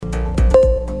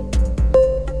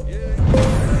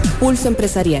Pulso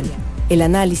Empresarial. El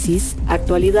análisis,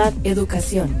 actualidad,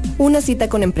 educación. Una cita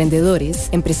con emprendedores,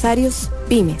 empresarios,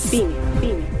 pymes.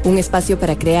 Un espacio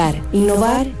para crear,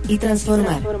 innovar y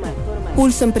transformar.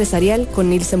 Pulso Empresarial con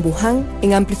Nilsen Buján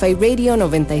en Amplify Radio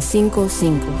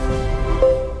 95.5.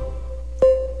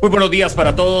 Muy buenos días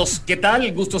para todos. ¿Qué tal?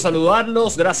 Gusto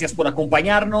saludarlos. Gracias por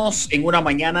acompañarnos en una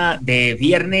mañana de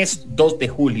viernes 2 de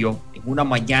julio. En una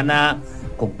mañana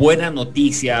con buenas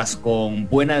noticias, con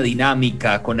buena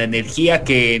dinámica, con energía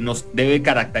que nos debe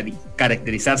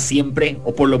caracterizar siempre,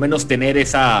 o por lo menos tener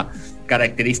esa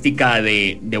característica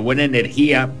de buena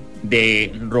energía,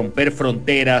 de romper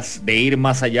fronteras, de ir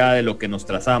más allá de lo que nos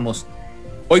trazamos.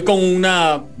 Hoy con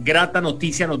una grata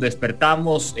noticia nos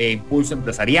despertamos en Pulso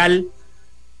Empresarial,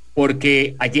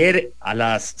 porque ayer a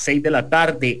las 6 de la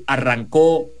tarde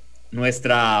arrancó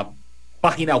nuestra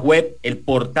página web, el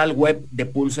portal web de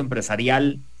Pulso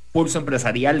Empresarial,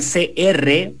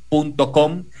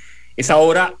 pulsoempresarialcr.com. Es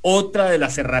ahora otra de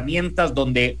las herramientas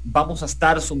donde vamos a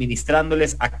estar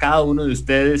suministrándoles a cada uno de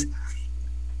ustedes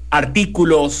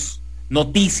artículos,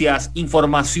 noticias,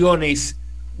 informaciones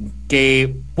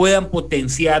que puedan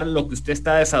potenciar lo que usted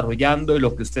está desarrollando y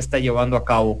lo que usted está llevando a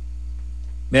cabo.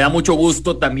 Me da mucho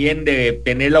gusto también de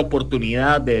tener la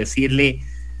oportunidad de decirle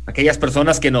a aquellas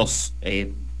personas que nos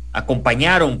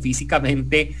acompañaron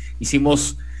físicamente.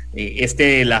 Hicimos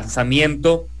este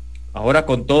lanzamiento. Ahora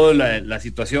con toda la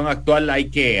situación actual hay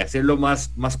que hacerlo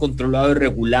más controlado y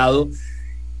regulado.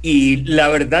 Y la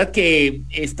verdad que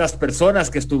estas personas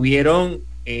que estuvieron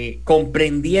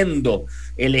comprendiendo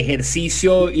el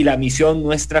ejercicio y la misión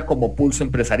nuestra como Pulso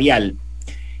Empresarial,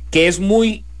 que es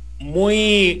muy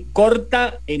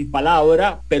corta en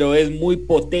palabra, pero es muy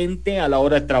potente a la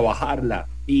hora de trabajarla,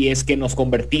 y es que nos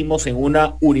convertimos en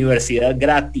una universidad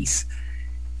gratis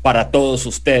para todos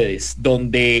ustedes,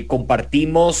 donde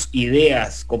compartimos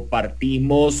ideas,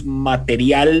 compartimos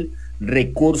material,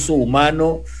 recurso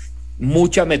humano,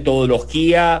 mucha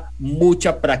metodología,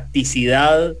 mucha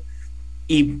practicidad,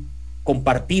 y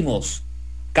compartimos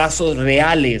casos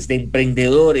reales de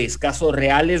emprendedores, casos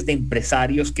reales de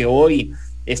empresarios que hoy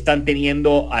están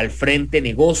teniendo al frente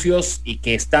negocios y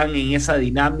que están en esa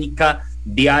dinámica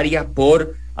diaria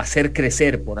por hacer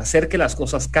crecer, por hacer que las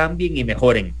cosas cambien y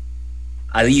mejoren.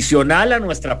 Adicional a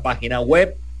nuestra página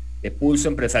web de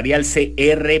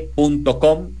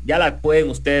pulsoempresarialcr.com, ya la pueden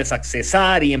ustedes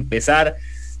accesar y empezar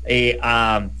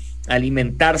a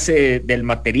alimentarse del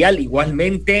material.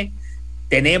 Igualmente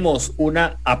tenemos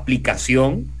una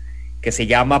aplicación que se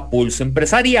llama Pulso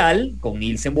Empresarial con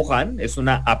Nilsen Buján. Es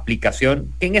una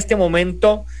aplicación que en este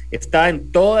momento está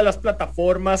en todas las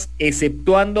plataformas,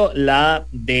 exceptuando la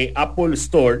de Apple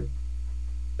Store,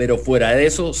 pero fuera de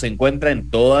eso se encuentra en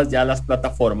todas ya las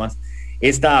plataformas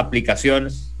esta aplicación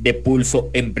de Pulso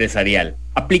Empresarial.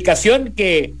 Aplicación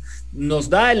que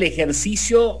nos da el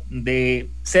ejercicio de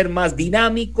ser más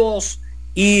dinámicos,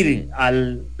 ir a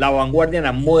la vanguardia en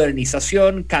la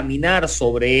modernización, caminar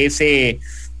sobre ese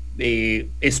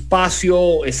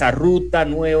espacio, esa ruta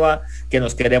nueva que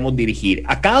nos queremos dirigir.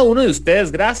 A cada uno de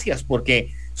ustedes, gracias, porque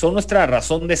son nuestra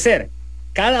razón de ser.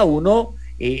 Cada uno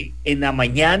en la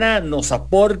mañana nos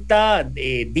aporta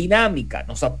dinámica,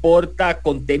 nos aporta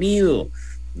contenido,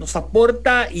 nos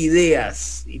aporta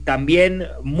ideas y también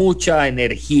mucha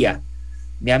energía.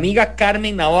 Mi amiga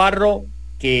Carmen Navarro,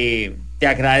 que te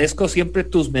agradezco siempre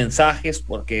tus mensajes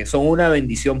porque son una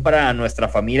bendición para nuestra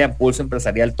familia en Pulso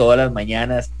Empresarial todas las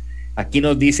mañanas. Aquí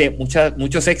nos dice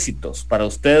muchos éxitos para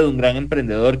usted, un gran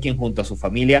emprendedor quien junto a su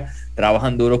familia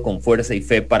trabajan duro con fuerza y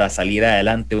fe para salir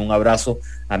adelante. Un abrazo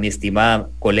a mi estimada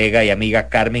colega y amiga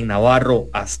Carmen Navarro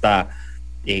hasta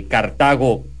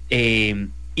Cartago.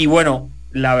 Y bueno,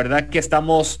 la verdad que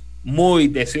estamos muy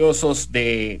deseosos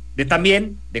de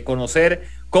también de conocer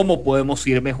cómo podemos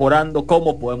ir mejorando,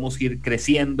 cómo podemos ir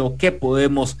creciendo, qué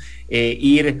podemos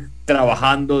ir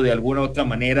trabajando de alguna u otra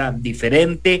manera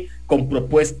diferente, con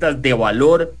propuestas de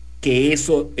valor, que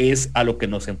eso es a lo que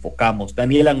nos enfocamos.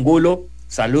 Daniel Angulo,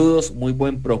 saludos, muy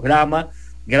buen programa.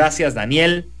 Gracias,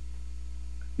 Daniel.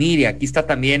 Mire, aquí está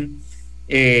también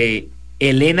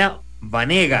Elena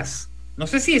Vanegas. No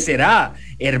sé si será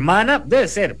hermana, debe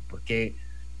ser, porque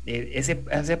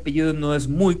ese apellido no es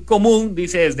muy común.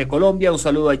 Dice desde Colombia, un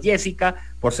saludo a Jessica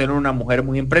por ser una mujer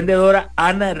muy emprendedora.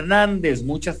 Ana Hernández,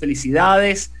 muchas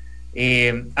felicidades.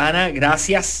 Ana,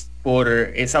 gracias por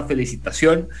esa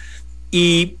felicitación.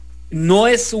 Y no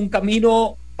es un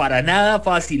camino para nada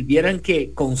fácil. Vieran que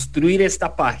construir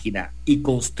esta página y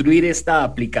construir esta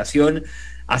aplicación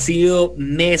ha sido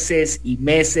meses y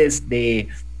meses de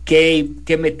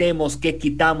qué metemos, qué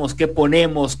quitamos, qué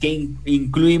ponemos, qué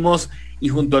incluimos, y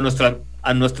junto a nuestra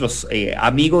a nuestros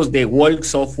amigos de Walk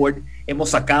Software, hemos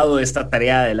sacado esta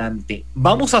tarea adelante.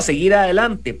 Vamos a seguir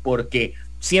adelante porque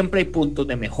siempre hay puntos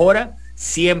de mejora,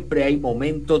 siempre hay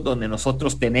momentos donde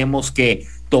nosotros tenemos que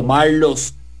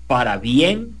tomarlos para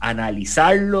bien,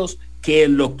 analizarlos, qué es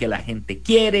lo que la gente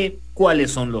quiere,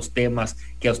 cuáles son los temas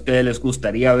que a ustedes les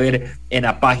gustaría ver en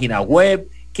la página web,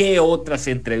 qué otras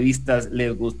entrevistas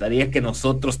les gustaría que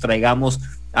nosotros traigamos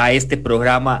a este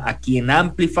programa aquí en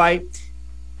Amplify.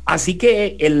 Así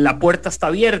que la puerta está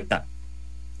abierta.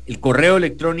 El correo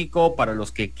electrónico para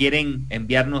los que quieren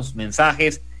enviarnos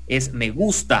mensajes es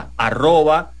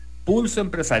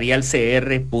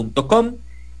megusta@pulsoempresarialcr.com,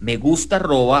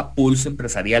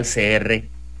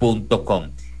 megusta@pulsoempresarialcr.com.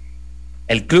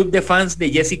 El club de fans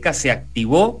de Yessica se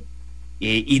activó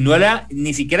y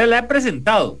ni siquiera la he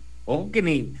presentado. Ojo que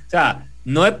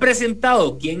no he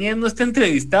presentado quién es nuestra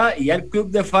entrevistada y ya el club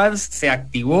de fans se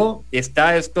activó.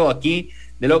 Está esto aquí,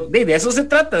 de eso se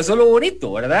trata, eso es lo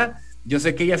bonito, ¿verdad? Yo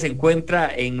sé que ella se encuentra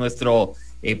en nuestro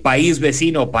país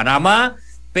vecino, Panamá,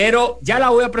 pero ya la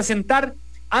voy a presentar.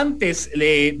 Antes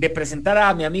de presentar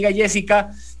a mi amiga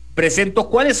Yessica, presento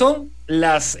cuáles son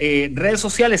las redes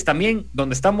sociales también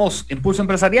donde estamos en Pulso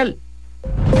Empresarial.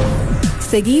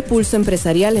 Seguí Pulso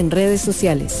Empresarial en redes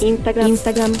sociales: Instagram,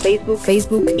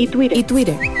 Facebook y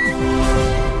Twitter.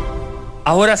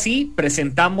 Ahora sí,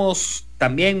 presentamos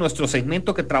también nuestro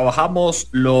segmento que trabajamos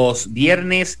los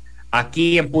viernes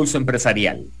aquí en Pulso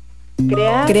Empresarial.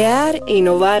 Crear,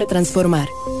 innovar, transformar.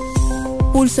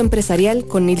 Pulso Empresarial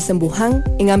con Nilsen Buján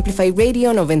en Amplify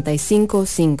Radio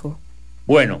 95.5.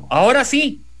 Bueno, ahora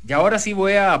sí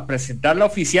voy a presentarla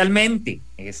oficialmente.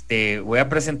 Voy a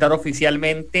presentar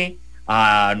oficialmente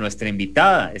a nuestra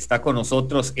invitada. Está con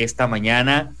nosotros esta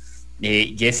mañana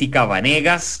Yessica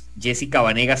Vanegas. Yessica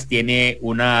Vanegas tiene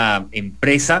una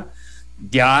empresa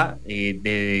ya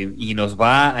y nos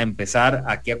va a empezar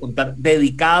aquí a contar,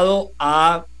 dedicado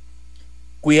a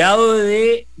cuidado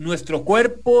de nuestro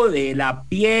cuerpo, de la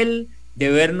piel, de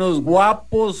vernos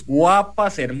guapos,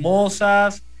 guapas,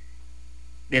 hermosas,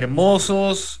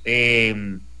 hermosos,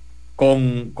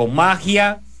 con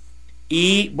magia.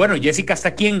 Y bueno, Yessica está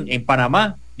aquí en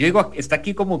Panamá. Yo digo, está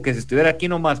aquí como que si estuviera aquí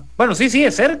nomás. Bueno, sí,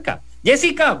 es cerca.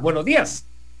 Yessica, buenos días.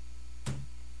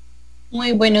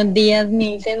 Muy buenos días,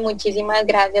 Nilsen. Muchísimas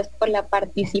gracias por la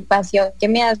participación que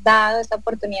me has dado, esta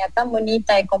oportunidad tan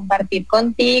bonita de compartir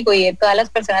contigo y de todas las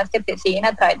personas que te siguen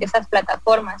a través de esas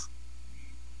plataformas.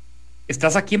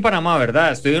 Estás aquí en Panamá,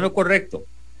 ¿verdad? ¿Estoy en lo correcto?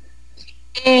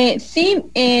 Sí,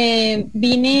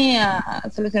 vine a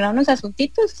solucionar unos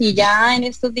asuntitos y ya en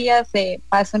estos días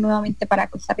paso nuevamente para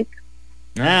Costa Rica.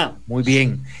 Ah, muy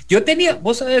bien.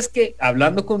 Vos sabés que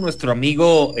hablando con nuestro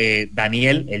amigo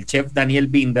Daniel, el chef Daniel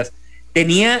Vindas,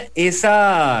 tenía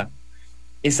esa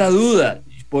duda,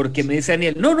 porque me dice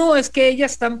Daniel, no, es que ella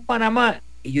está en Panamá.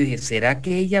 Y yo dije, ¿será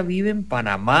que ella vive en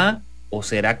Panamá? ¿O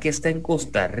será que está en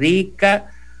Costa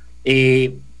Rica?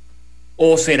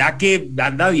 ¿O será que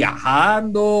anda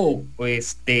viajando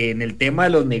en el tema de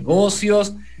los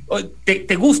negocios?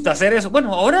 ¿Te gusta hacer eso?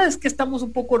 Bueno, ahora es que estamos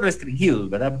un poco restringidos,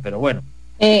 ¿verdad? Pero bueno.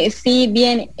 Sí,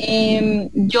 bien.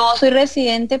 Yo soy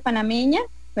residente panameña,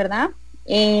 ¿verdad?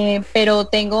 Pero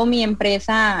tengo mi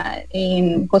empresa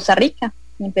en Costa Rica.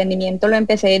 Mi emprendimiento lo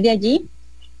empecé desde allí,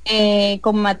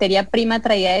 con materia prima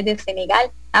traída desde Senegal,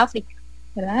 África,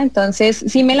 ¿verdad? Entonces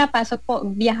sí me la paso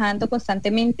viajando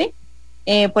constantemente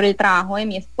por el trabajo de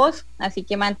mi esposo, así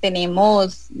que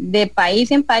mantenemos de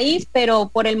país en país, pero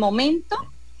por el momento,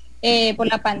 por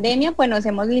la pandemia, pues nos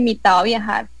hemos limitado a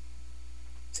viajar.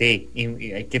 Sí,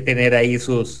 y hay que tener ahí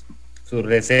sus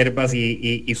reservas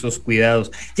y sus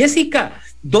cuidados. Yessica,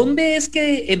 ¿dónde es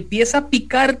que empieza a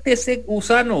picarte ese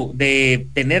gusano de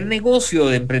tener negocio,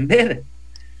 de emprender?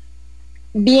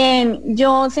 Bien,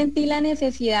 yo sentí la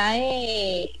necesidad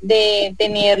de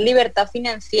tener libertad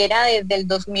financiera desde el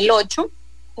 2008,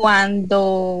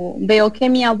 cuando veo que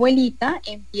mi abuelita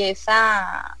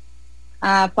empieza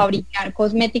a fabricar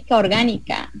cosmética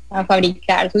orgánica, a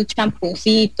fabricar sus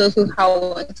champucitos, sus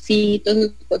jaboncitos,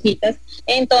 sus cositas.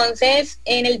 Entonces,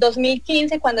 en el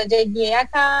 2015, cuando llegué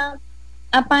acá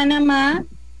a Panamá,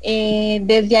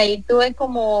 desde ahí tuve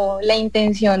como la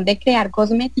intención de crear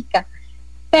cosmética,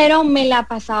 pero me la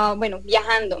pasaba,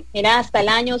 viajando. Era hasta el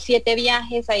año 7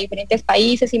 viajes a diferentes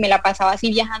países y me la pasaba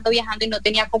así viajando y no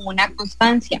tenía como una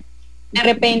constancia. De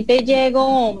repente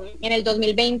llego en el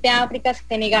 2020 a África,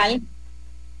 Senegal,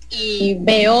 y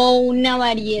veo una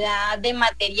variedad de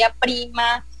materia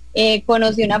prima.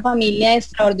 Conocí una familia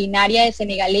extraordinaria de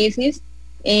senegaleses,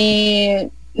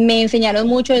 me enseñaron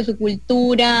mucho de su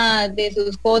cultura, de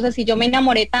sus cosas, y yo me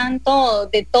enamoré tanto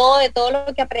de todo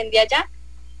lo que aprendí allá,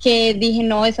 que dije,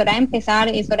 no, es hora de empezar,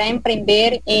 es hora de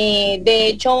emprender. De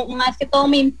hecho, más que todo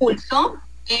me impulsó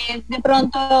de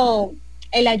pronto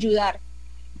el ayudar.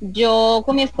 Yo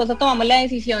con mi esposo tomamos la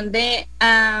decisión de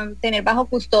tener bajo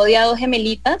custodia 2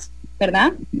 gemelitas,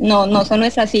 ¿verdad? No son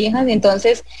nuestras hijas,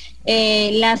 entonces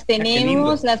las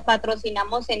tenemos, las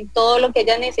patrocinamos en todo lo que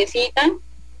ellas necesitan.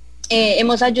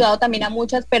 Hemos ayudado también a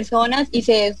muchas personas y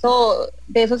de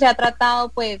eso se ha tratado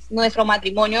pues nuestro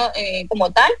matrimonio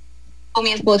como tal. Con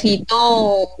mi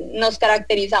esposito nos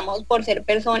caracterizamos por ser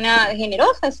personas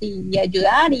generosas y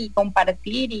ayudar y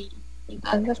compartir y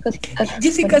todas esas cositas.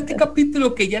 Yessica, este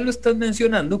capítulo que ya lo estás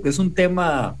mencionando, que es un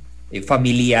tema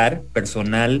familiar,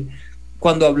 personal,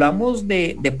 cuando hablamos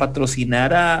de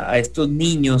patrocinar a estos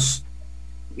niños,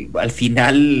 al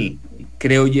final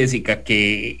creo, Yessica,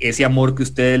 que ese amor que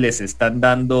ustedes les están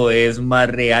dando es más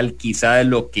real quizá de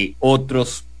lo que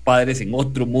otros padres en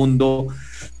otro mundo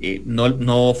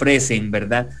no ofrecen,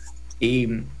 ¿verdad?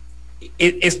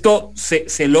 Esto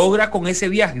se logra con ese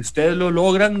viaje, ustedes lo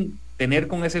logran tener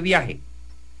con ese viaje.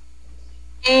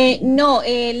 No,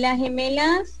 las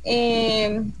gemelas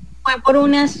fue por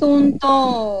un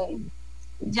asunto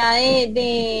ya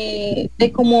de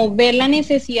como ver la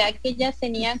necesidad que ellas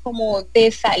tenían como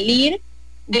de salir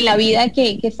de la vida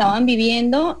que estaban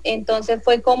viviendo. Entonces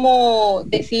fue como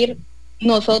decir,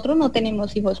 nosotros no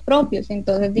tenemos hijos propios,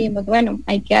 entonces dijimos, bueno,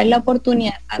 hay que dar la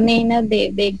oportunidad a nenas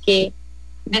de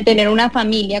tener una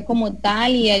familia como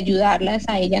tal y de ayudarlas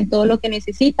a ella en todo lo que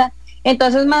necesita.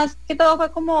 Entonces más que todo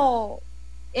fue como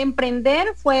emprender,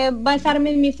 fue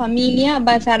basarme en mi familia,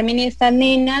 basarme en estas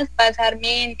nenas,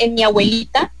 basarme en mi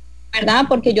abuelita, ¿verdad?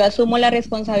 Porque yo asumo la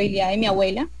responsabilidad de mi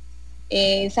abuela.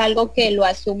 Es algo que lo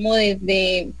asumo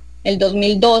desde el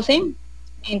 2012,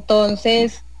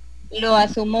 entonces lo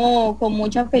asumo con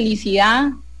mucha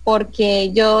felicidad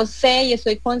porque yo sé y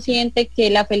estoy consciente que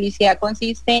la felicidad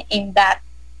consiste en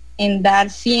dar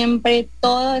siempre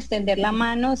todo, extender la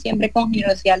mano, siempre con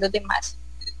generosidad a los demás.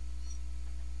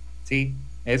 Sí,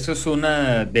 eso es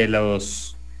uno de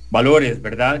los valores,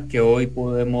 ¿verdad?, que hoy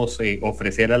podemos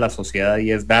ofrecer a la sociedad,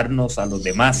 y es darnos a los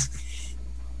demás.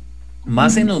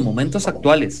 Más en los momentos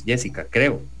actuales, Yessica,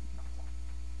 creo.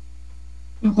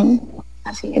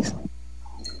 Así es.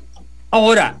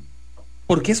 Ahora,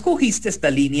 ¿por qué escogiste esta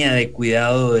línea de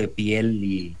cuidado de piel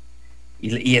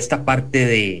y esta parte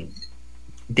de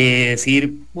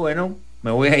decir, bueno,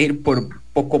 me voy a ir por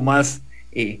poco más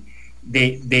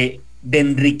de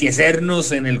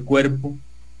enriquecernos en el cuerpo?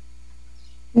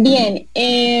 Bien,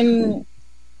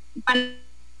 para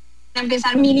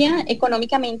empezar, Miriam,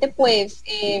 económicamente pues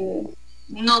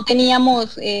no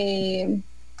teníamos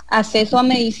acceso a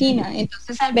medicina.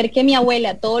 Entonces, al ver que mi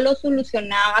abuela todo lo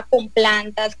solucionaba con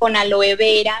plantas, con aloe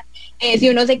vera, si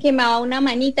uno se quemaba una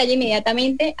manita, ya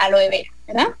inmediatamente aloe vera,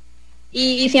 ¿verdad?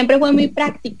 Y siempre fue muy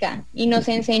práctica y nos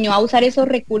enseñó a usar esos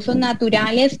recursos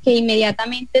naturales que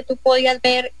inmediatamente tú podías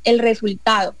ver el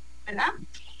resultado, ¿verdad?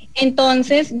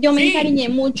 Entonces yo me encariñé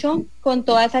mucho con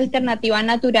toda esa alternativa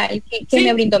natural que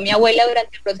me brindó mi abuela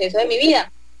durante el proceso de mi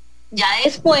vida. Ya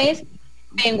después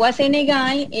vengo a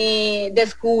Senegal,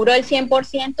 descubro el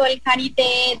 100% del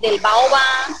karité, del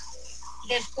baobab,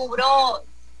 descubro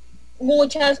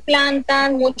muchas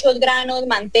plantas, muchos granos,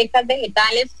 mantecas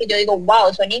vegetales que yo digo,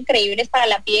 wow, son increíbles para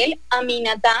la piel.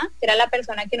 Aminata, que era la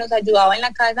persona que nos ayudaba en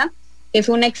la casa, es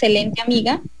una excelente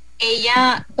amiga,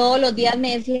 ella todos los días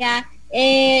me decía,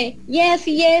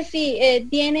 Yesi,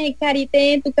 tiene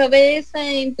karité en tu cabeza,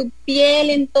 en tu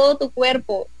piel, en todo tu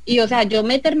cuerpo. Y o sea, yo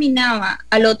me terminaba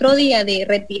al otro día de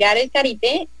retirar el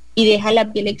karité y deja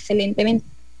la piel excelentemente.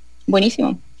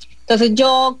 Buenísimo. Entonces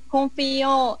yo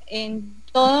confío en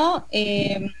todo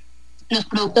los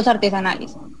productos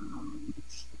artesanales.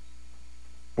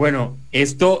 Bueno,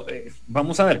 esto,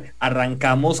 vamos a ver,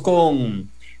 arrancamos con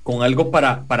algo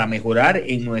para mejorar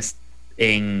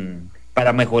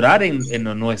para mejorar en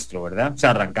lo nuestro, ¿verdad? O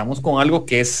sea, arrancamos con algo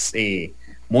que es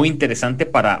muy interesante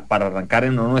para arrancar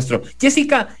en lo nuestro.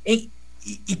 Yessica, ¿y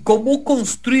cómo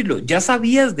construirlo? ¿Ya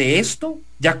sabías de esto?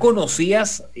 ¿Ya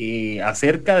conocías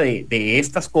acerca de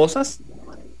estas cosas?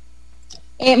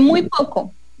 Muy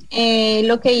poco.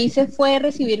 Lo que hice fue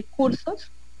recibir cursos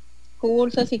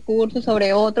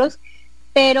sobre otros,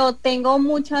 pero tengo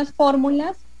muchas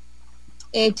fórmulas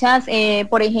hechas,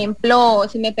 por ejemplo,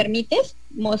 si me permites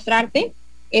mostrarte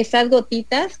estas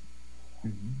gotitas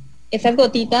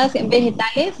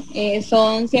vegetales,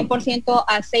 son 100%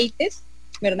 aceites,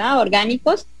 ¿verdad?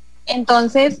 Orgánicos.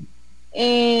 Entonces,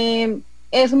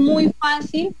 es muy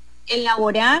fácil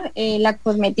elaborar la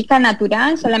cosmética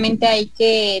natural, solamente hay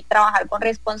que trabajar con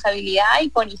responsabilidad y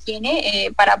con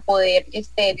higiene para poder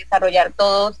desarrollar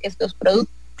todos estos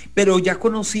productos. pero ya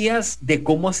conocías de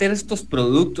cómo hacer estos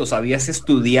productos, habías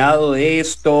estudiado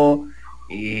esto.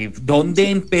 ¿Dónde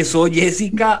empezó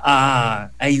Yessica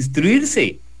a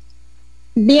instruirse?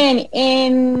 Bien,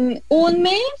 en un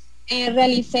mes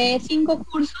realicé 5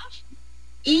 cursos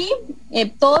y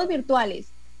todos virtuales.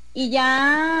 Y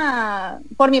ya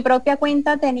por mi propia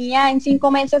cuenta tenía en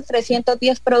 5 meses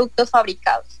 310 productos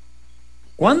fabricados.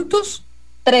 ¿Cuántos?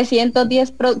 300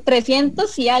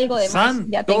 y algo de más.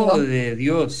 Ya tengo. Santo de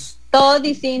Dios. Todos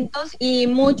distintos y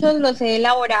muchos los he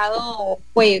elaborado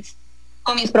pues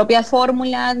con mis propias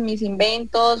fórmulas, mis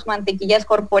inventos, mantequillas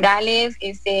corporales,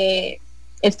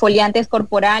 exfoliantes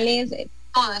corporales,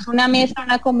 todo. Es una mezcla,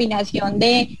 una combinación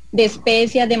de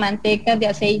especias, de mantecas, de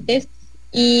aceites,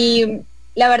 y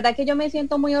la verdad que yo me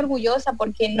siento muy orgullosa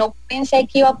porque no pensé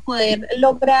que iba a poder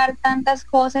lograr tantas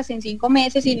cosas en 5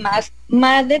 meses y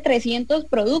más de 300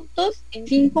 productos en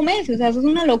 5 meses. O sea, eso es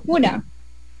una locura.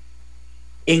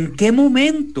 ¿En qué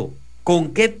momento?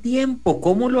 ¿Con qué tiempo?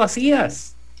 ¿Cómo lo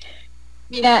hacías?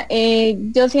 Mira,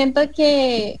 yo siento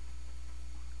que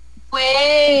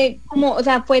fue como, o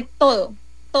sea, fue todo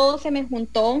se me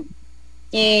juntó.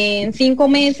 En 5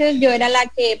 meses yo era la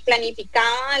que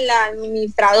planificaba, la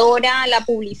administradora, la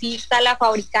publicista, la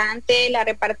fabricante, la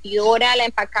repartidora, la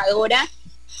empacadora.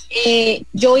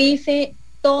 Yo hice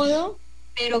todo,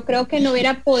 pero creo que no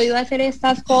hubiera podido hacer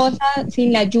estas cosas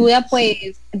sin la ayuda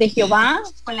pues de Jehová,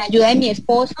 con la ayuda de mi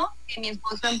esposo, que mi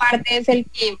esposo en parte es el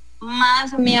que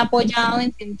más me ha apoyado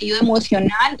en sentido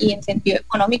emocional y en sentido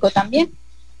económico también.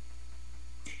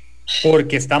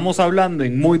 Porque estamos hablando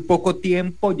en muy poco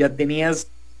tiempo, ya tenías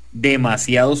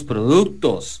demasiados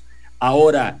productos.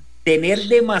 Ahora, tener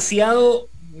demasiado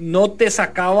no te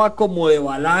sacaba como de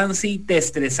balance y te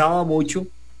estresaba mucho.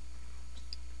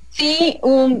 Sí,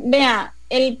 vea,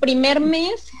 el primer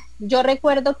mes yo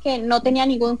recuerdo que no tenía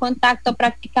ningún contacto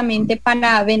prácticamente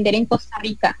para vender en Costa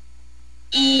Rica.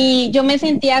 Y yo me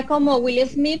sentía como Will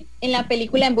Smith en la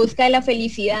película En Busca de la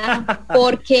Felicidad,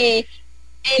 porque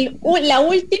la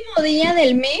último día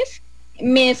del mes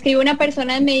me escribe una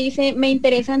persona y me dice, me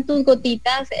interesan tus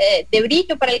gotitas de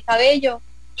brillo para el cabello.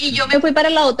 Y yo me fui para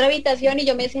la otra habitación y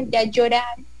yo me sentía a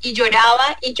llorar y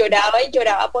lloraba y lloraba y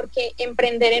lloraba porque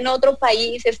emprender en otro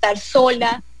país, estar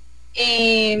sola.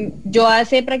 Yo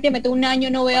hace prácticamente 1 año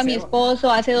no veo a mi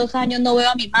esposo, hace 2 años no veo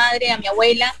a mi madre, a mi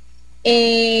abuela.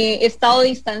 He estado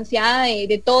distanciada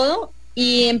de todo,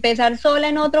 y empezar sola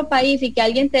en otro país y que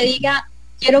alguien te diga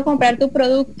quiero comprar tu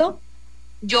producto,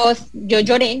 yo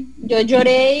lloré y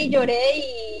lloré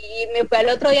y me fui al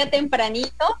otro día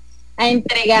tempranito a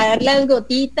entregar las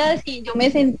gotitas y yo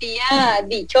me sentía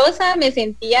dichosa, me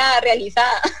sentía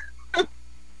realizada.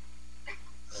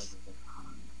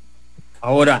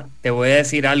 Ahora, te voy a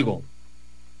decir algo.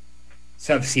 O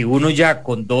sea, si uno ya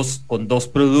con dos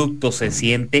productos se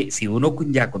siente, si uno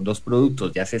ya con 2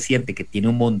 productos ya se siente que tiene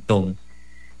un montón,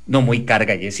 no muy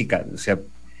carga, Yessica. O sea,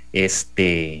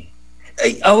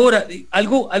 ahora,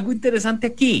 algo interesante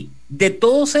aquí. De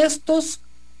todos estos,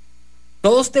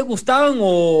 ¿todos te gustaban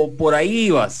o por ahí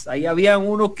ibas? Ahí había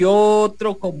uno que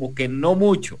otro, como que no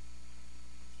mucho.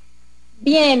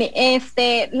 Bien,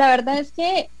 la verdad es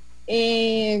que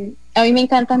a mí me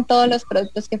encantan todos los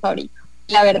productos que fabrico.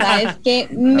 La verdad es que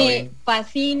me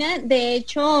fascina. De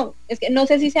hecho, es que no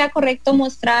sé si sea correcto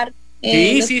mostrar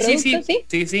los productos.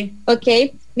 Sí. Ok,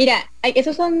 mira,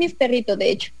 esos son mis perritos,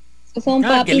 de hecho. Esos son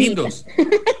qué lindos.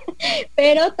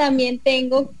 Pero también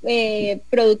tengo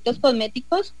productos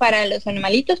cosméticos para los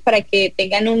animalitos, para que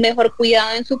tengan un mejor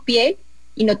cuidado en su piel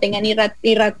y no tengan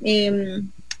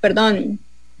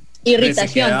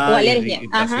irritación o alergia.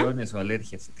 Irritaciones o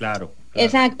alergias, claro.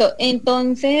 Exacto.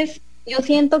 Entonces, yo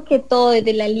siento que todo,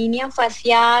 desde la línea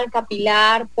facial,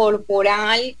 capilar,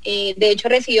 corporal, de hecho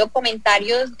recibo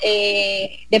comentarios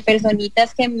de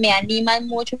personitas que me animan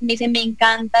mucho, me dicen, me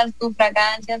encantan tus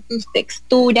fragancias, tus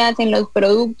texturas en los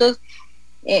productos.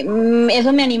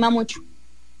 Eso me anima mucho.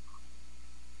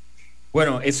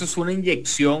 Bueno, eso es una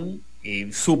inyección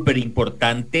súper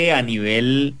importante a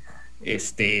nivel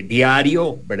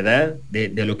diario, ¿verdad?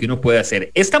 De lo que uno puede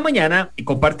hacer. Esta mañana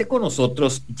comparte con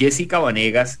nosotros Yessica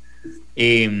Vanegas.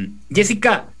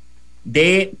 Yessica,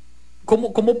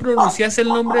 ¿cómo pronuncias el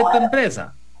nombre de tu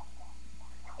empresa?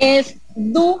 Es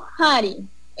Duhari.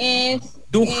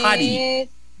 Duhari.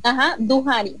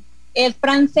 Duhari. Es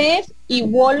francés y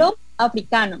wolof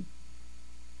africano.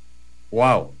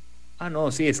 Wow.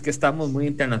 No, sí, es que estamos muy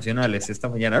internacionales esta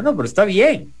mañana. No, pero está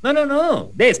bien.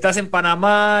 No. Estás en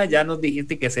Panamá, ya nos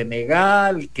dijiste que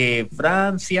Senegal, que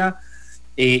Francia,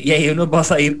 y ahí nos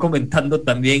vas a ir comentando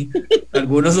también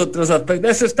algunos otros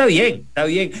aspectos. Eso está bien.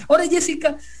 Ahora,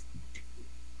 Yessica,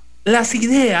 Las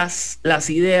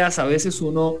ideas a veces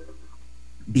uno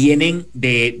vienen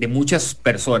de muchas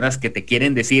personas que te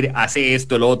quieren decir, hace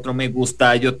esto, lo otro, me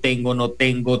gusta, yo tengo, no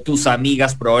tengo, tus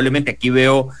amigas, probablemente aquí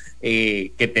veo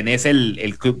que tenés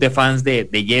el club de fans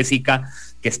de Yessica,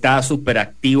 que está súper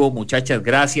activo, muchachas,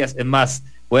 gracias. Es más,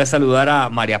 voy a saludar a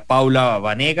María Paula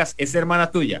Vanegas, ¿es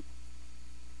hermana tuya?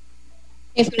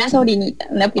 Es una sobrinita,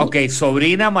 una prima. Ok,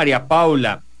 sobrina María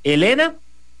Paula. ¿Elena?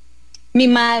 Mi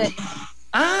madre.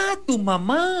 Ah, tu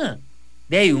mamá.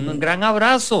 De ahí, un gran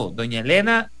abrazo, doña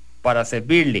Elena, para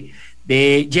servirle.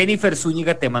 De Jennifer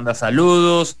Zúñiga te manda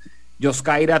saludos.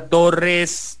 Yoscaira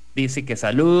Torres dice que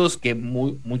saludos, que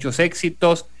muchos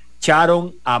éxitos.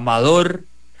 Sharon Amador,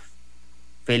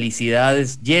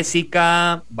 felicidades,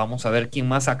 Yessica. Vamos a ver quién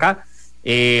más acá.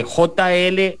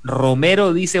 JL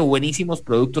Romero dice buenísimos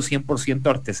productos 100%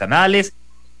 artesanales.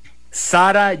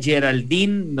 Sara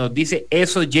Geraldine nos dice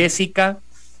eso, Yessica.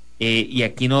 Y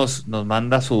aquí nos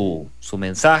manda su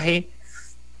mensaje.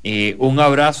 Un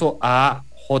abrazo a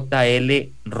JL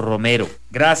Romero.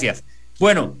 Gracias.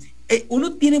 Bueno,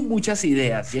 uno tiene muchas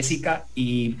ideas, Yessica,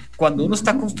 y cuando uno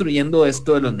está construyendo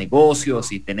esto de los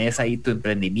negocios y tenés ahí tu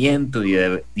emprendimiento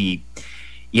y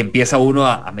empieza uno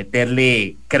a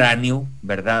meterle cráneo,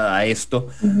 ¿verdad? A esto.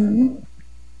 Uh-huh.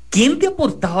 ¿Quién te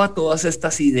aportaba todas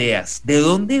estas ideas? ¿De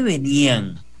dónde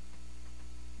venían?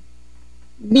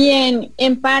 Bien,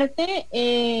 en parte,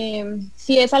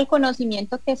 sí es al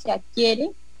conocimiento que se adquiere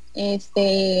en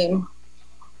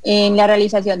la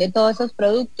realización de todos esos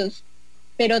productos,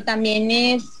 pero también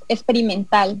es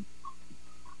experimental,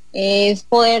 es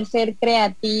poder ser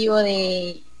creativo,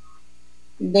 de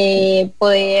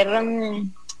poder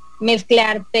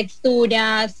mezclar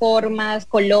texturas, formas,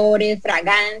 colores,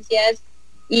 fragancias.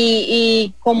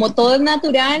 Y como todo es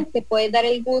natural, te puedes dar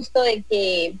el gusto de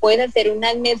que puedes hacer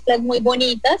unas mezclas muy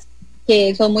bonitas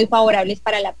que son muy favorables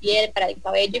para la piel, para el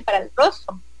cabello y para el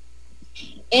rostro.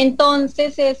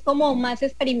 Entonces es como más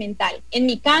experimental. En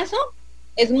mi caso,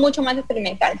 es mucho más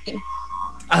experimental, sí.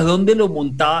 ¿A dónde lo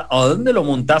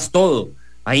montás todo?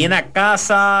 ¿Ahí en la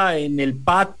casa, en el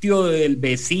patio del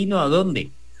vecino? ¿A dónde?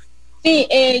 Sí,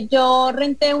 yo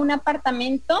renté un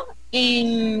apartamento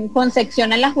en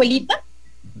Concepción Alajuelita.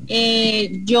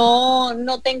 Yo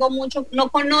no tengo mucho, no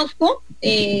conozco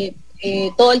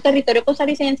todo el territorio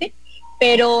costarricense,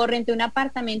 pero renté un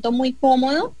apartamento muy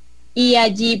cómodo y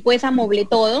allí pues amoblé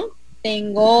todo.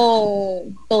 Tengo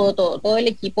todo el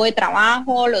equipo de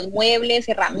trabajo, los muebles,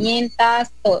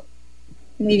 herramientas, todo.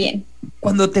 Muy bien.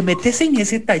 Cuando te metes en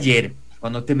ese taller,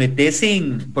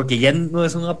 porque ya no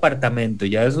es un apartamento,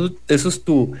 ya eso es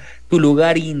tu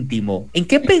lugar íntimo, ¿en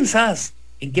qué pensás?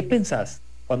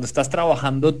 Cuando estás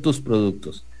trabajando tus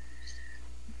productos?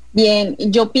 Bien,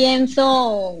 yo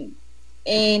pienso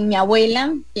en mi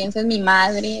abuela, pienso en mi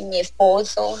madre, en mi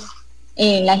esposo,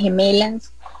 en las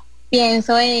gemelas,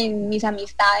 pienso en mis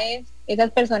amistades, esas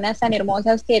personas tan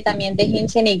hermosas que también dejé en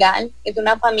Senegal. Es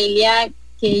una familia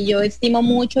que yo estimo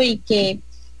mucho y que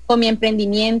con mi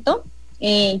emprendimiento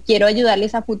quiero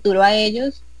ayudarles a futuro a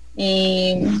ellos.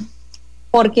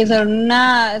 Porque son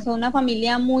una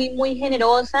familia muy, muy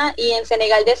generosa, y en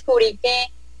Senegal descubrí que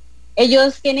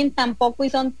ellos tienen tan poco y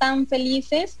son tan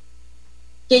felices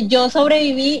que yo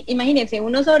sobreviví. Imagínense,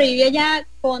 uno sobrevive allá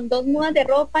con 2 mudas de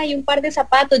ropa y un par de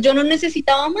zapatos. Yo no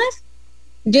necesitaba más.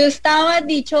 Yo estaba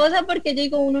dichosa porque yo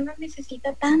digo, uno no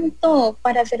necesita tanto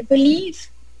para ser feliz.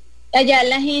 Allá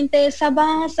la gente ça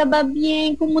va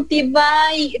bien, ¿cómo te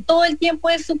va? Y todo el tiempo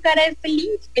su cara es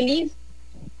feliz.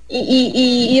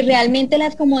 Y realmente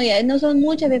las comodidades no son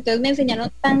muchas, entonces me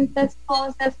enseñaron tantas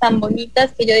cosas tan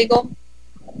bonitas que yo digo,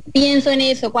 pienso en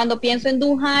eso. Cuando pienso en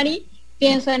Dujari,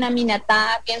 pienso en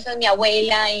Aminatá, pienso en mi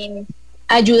abuela, en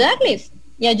ayudarles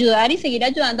y ayudar y seguir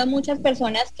ayudando a muchas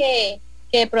personas que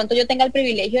de pronto yo tenga el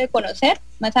privilegio de conocer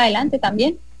más adelante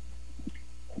también.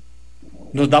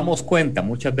 Nos damos cuenta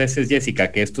muchas veces,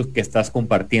 Yessica, que esto que estás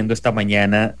compartiendo esta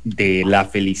mañana de la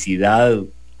felicidad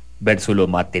versus lo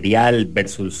material,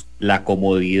 versus la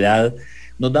comodidad,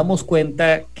 nos damos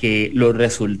cuenta que los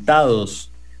resultados,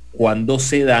 cuando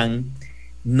se dan,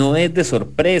 no es de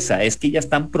sorpresa, es que ya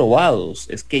están probados,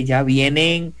 es que ya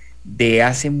vienen de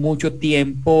hace mucho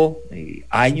tiempo,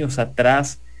 años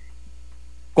atrás,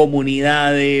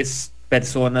 comunidades,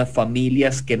 personas,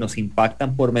 familias que nos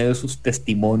impactan por medio de sus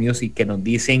testimonios y que nos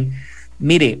dicen,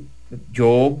 mire,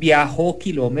 yo viajo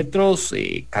kilómetros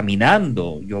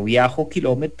caminando, yo viajo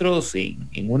kilómetros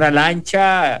en una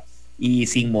lancha y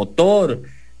sin motor,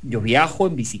 yo viajo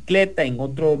en bicicleta, en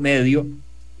otro medio,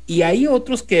 y hay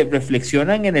otros que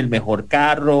reflexionan en el mejor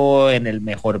carro, en el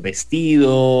mejor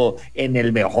vestido, en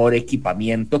el mejor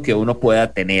equipamiento que uno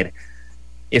pueda tener.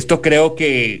 Esto creo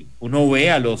que uno ve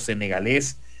a al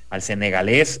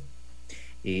senegalés,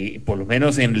 por lo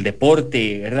menos en el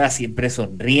deporte, ¿verdad? Siempre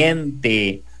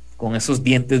sonriente, con esos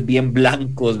dientes bien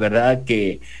blancos, ¿verdad?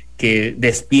 Que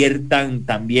despiertan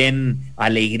también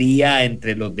alegría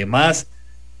entre los demás.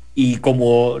 Y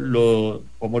como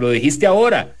lo dijiste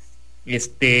ahora,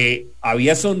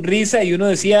 había sonrisa y uno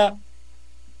decía,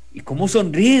 ¿y cómo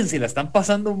sonríen si la están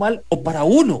pasando mal? O para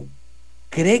uno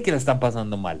cree que la están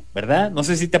pasando mal, ¿verdad? No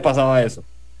sé si te pasaba eso.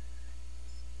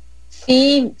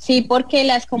 Sí, sí, porque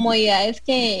las comodidades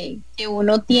que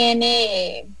uno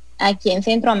tiene aquí en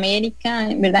Centroamérica,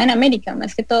 en verdad en América,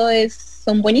 más que todo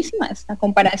son buenísimas, a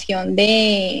comparación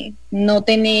de no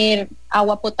tener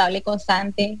agua potable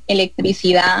constante,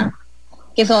 electricidad,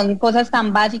 que son cosas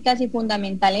tan básicas y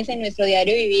fundamentales en nuestro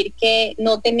diario vivir, que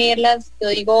no tenerlas, yo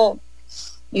digo,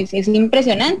 es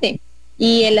impresionante.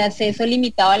 Y el acceso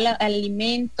limitado al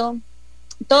alimento,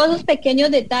 todos esos pequeños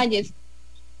detalles.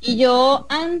 Y yo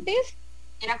antes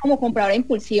era como compradora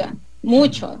impulsiva,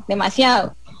 mucho,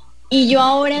 demasiado. Y yo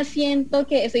ahora siento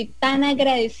que soy tan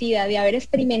agradecida de haber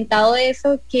experimentado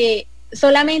eso, que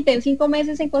solamente en 5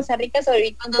 meses en Costa Rica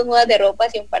sobreviví con 2 mudas de ropa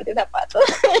y un par de zapatos.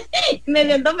 Me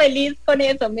siento feliz con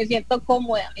eso, me siento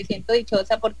cómoda, me siento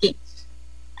dichosa, porque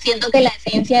siento que la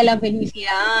esencia de la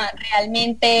felicidad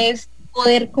realmente es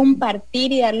poder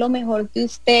compartir y dar lo mejor de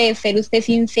usted, ser usted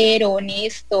sincero,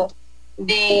 honesto,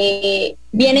 viene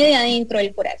de adentro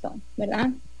del corazón, ¿verdad?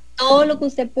 Todo lo que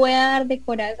usted pueda dar de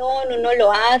corazón, uno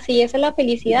lo hace, y esa es la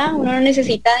felicidad. Uno no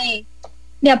necesita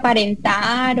de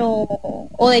aparentar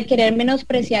o de querer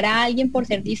menospreciar a alguien por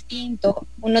ser distinto.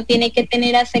 Uno tiene que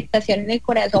tener aceptación en el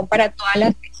corazón para todas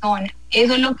las personas.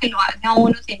 Eso es lo que lo hace a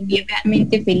uno sentir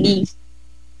realmente feliz.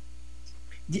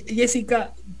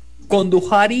 Jessica, con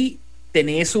Duhari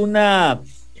tenés una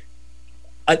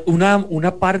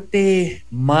parte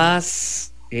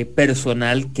más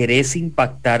personal. ¿Querés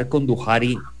impactar con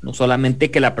Duhari? No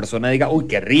solamente que la persona diga, uy,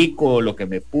 qué rico lo que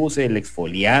me puse, el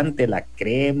exfoliante, la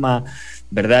crema,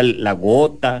 ¿verdad? La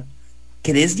gota.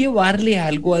 ¿Querés llevarle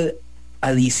algo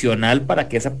adicional para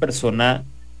que esa persona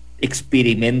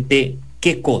experimente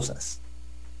qué cosas?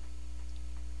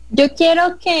 Yo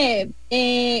quiero que,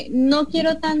 no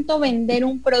quiero tanto vender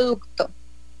un producto,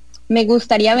 me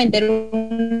gustaría vender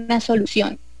una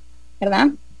solución, ¿verdad?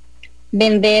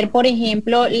 Vender, por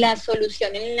ejemplo, la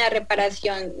solución en la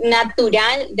reparación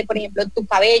natural de, por ejemplo, tu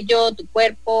cabello, tu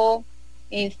cuerpo,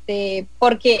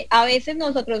 porque a veces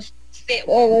nosotros,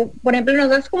 o por ejemplo,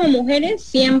 nosotros como mujeres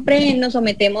siempre nos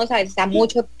sometemos a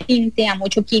mucho tinte, a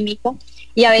mucho químico,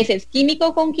 y a veces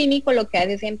químico con químico lo que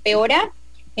hace es empeorar.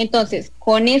 Entonces,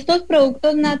 con estos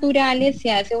productos naturales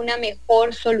se hace una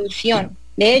mejor solución.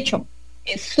 De hecho,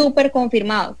 es súper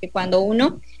confirmado que cuando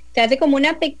uno se hace como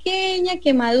una pequeña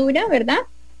quemadura, ¿verdad?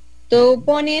 Tú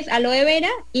pones aloe vera,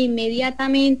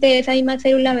 inmediatamente esa misma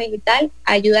célula vegetal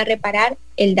ayuda a reparar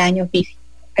el daño físico,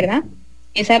 ¿verdad?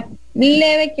 Esa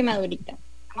leve quemadurita,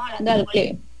 estamos hablando de algo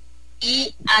leve,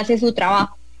 y hace su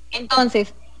trabajo.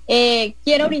 Entonces,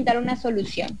 quiero brindar una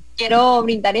solución, quiero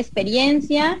brindar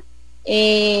experiencia,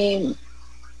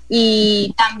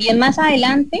 y también más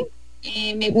adelante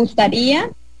me gustaría,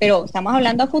 pero estamos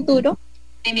hablando a futuro,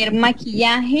 tener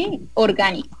maquillaje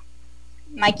orgánico,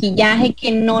 maquillaje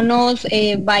que no nos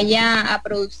vaya a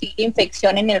producir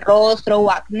infección en el rostro o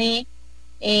acné,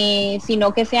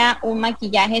 sino que sea un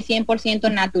maquillaje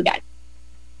 100% natural.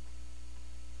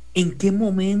 ¿En qué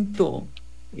momento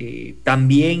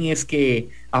también es que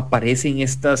aparecen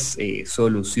estas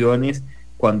soluciones?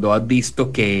 Cuando has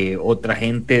visto que otra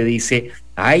gente dice,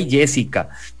 ay, Jessica,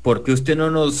 ¿por qué usted no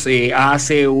nos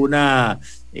hace una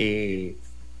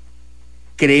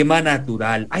crema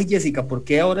natural? Ay, Jessica, ¿por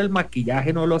qué ahora el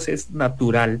maquillaje no lo haces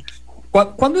natural?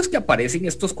 ¿Cuándo es que aparecen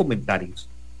estos comentarios?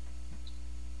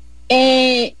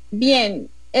 Bien,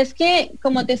 es que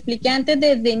como te expliqué antes,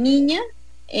 desde niña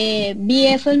vi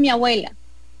eso en mi abuela.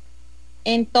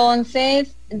 Entonces,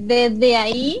 desde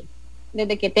ahí,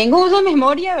 desde que tengo uso de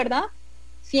memoria, ¿verdad?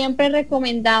 Siempre he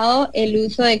recomendado el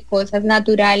uso de cosas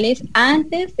naturales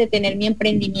antes de tener mi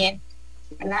emprendimiento,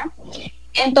 ¿verdad?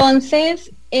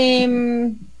 Entonces,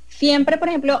 siempre, por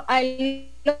ejemplo, al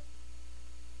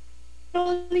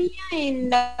otro día en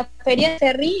la feria de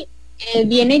Cerri,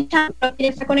 viene Charo, que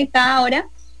está conectada ahora,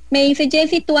 me dice,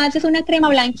 Jessy, tú haces una crema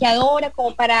blanqueadora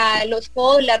como para los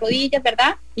codos, las rodillas,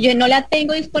 ¿verdad? Y yo no la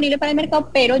tengo disponible para el mercado,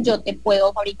 pero yo te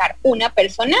puedo fabricar una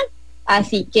personal.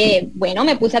 Así que, bueno,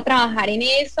 me puse a trabajar en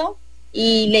eso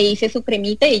y le hice su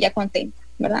cremita y ella contenta,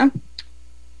 ¿verdad?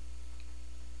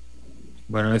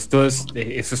 Bueno, eso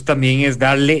también es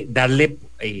darle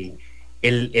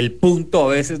el punto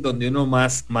a veces donde uno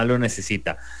más lo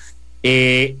necesita.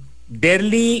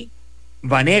 Derly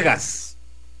Vanegas.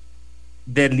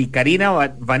 Derly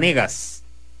Karina Vanegas.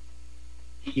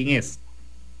 ¿Quién es?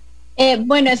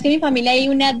 Bueno, es que en mi familia hay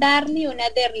una Darly y una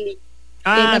Derly.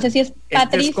 No sé si es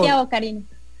Patricia o Karina.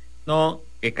 No,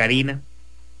 Karina.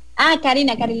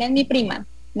 Karina es mi prima.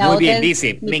 Muy bien,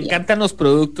 dice, me encantan los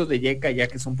productos de Yeka, ya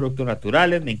que son productos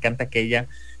naturales, me encanta que ella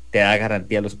te da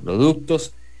garantía a los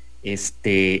productos, y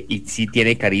sí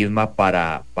tiene carisma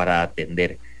para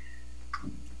atender.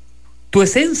 Tu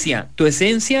esencia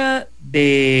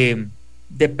de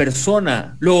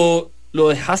persona, ¿lo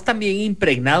dejas también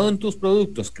impregnado en tus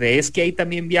productos? ¿Crees que ahí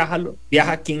también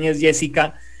viaja quién es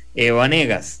Yessica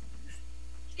Vanegas?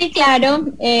 Sí, claro,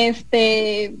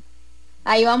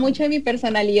 ahí va mucho de mi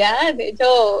personalidad. De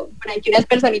hecho, por aquí unas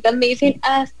personitas me dicen,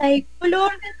 hasta el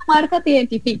color de tu marca te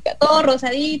identifica, todo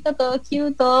rosadito, todo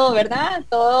cute, todo, ¿verdad?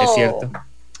 Todo. Es cierto.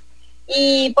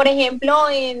 Y por ejemplo,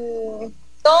 en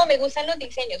todo me gustan los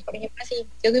diseños, por ejemplo, así,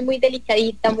 yo soy muy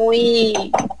delicadita, muy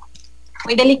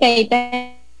delicadita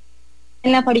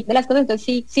en la fabricación de las cosas,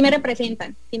 entonces sí me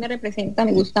representan,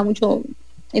 me gusta mucho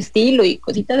estilo y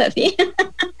cositas así.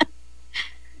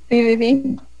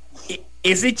 Sí.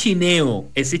 Ese chineo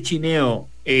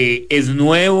es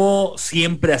nuevo,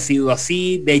 siempre ha sido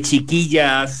así, de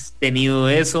chiquilla has tenido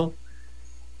eso.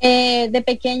 De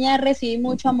pequeña recibí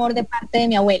mucho amor de parte de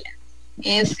mi abuela.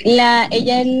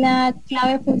 Ella es la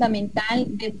clave fundamental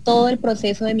de todo el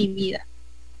proceso de mi vida.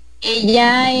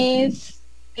 Ella es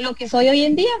lo que soy hoy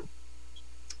en día.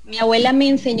 Mi abuela me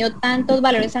enseñó tantos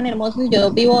valores tan hermosos y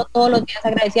yo vivo todos los días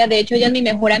agradecida. De hecho, ella es mi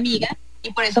mejor amiga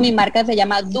y por eso mi marca se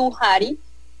llama Duhari,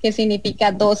 que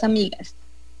significa dos amigas.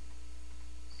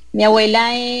 Mi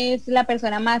abuela es la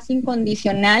persona más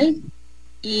incondicional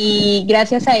y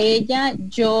gracias a ella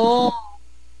yo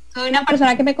soy una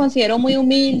persona que me considero muy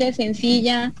humilde,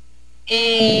 sencilla,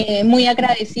 muy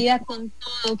agradecida con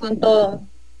todo.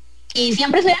 Y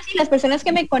siempre soy así, las personas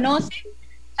que me conocen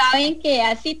saben que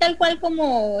así tal cual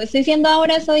como estoy siendo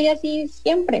ahora, soy así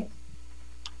siempre.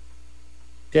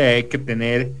 Sí, hay que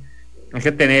tener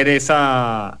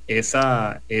esa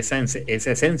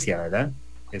esencia, ¿verdad?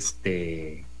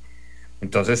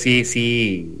 Entonces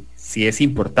sí es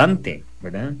importante,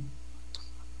 ¿verdad?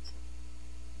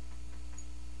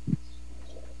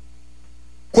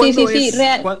 Sí,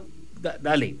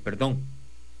 dale, perdón.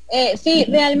 Sí,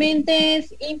 realmente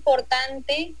es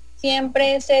importante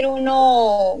siempre ser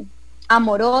uno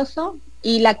amoroso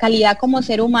y la calidad como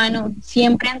ser humano,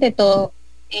 siempre ante todo.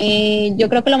 Yo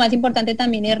creo que lo más importante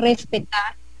también es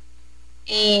respetar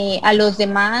a los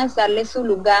demás, darle su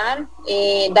lugar,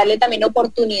 darle también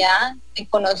oportunidad de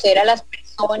conocer a las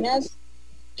personas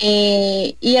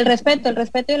y el respeto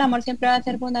y el amor siempre va a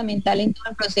ser fundamental en todo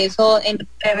el proceso, entre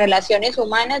relaciones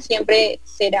humanas siempre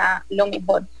será lo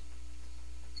mejor.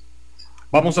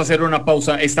 Vamos a hacer una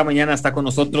pausa. Esta mañana está con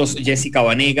nosotros Yessica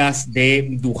Vanegas de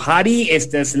Duhari.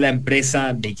 Esta es la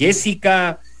empresa de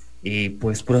Yessica.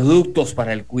 Pues productos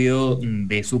para el cuidado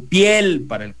de su piel,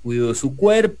 para el cuidado de su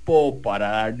cuerpo, para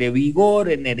darle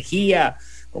vigor, energía,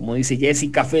 como dice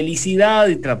Yessica, felicidad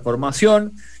y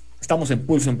transformación. Estamos en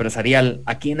Pulso Empresarial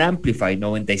aquí en Amplify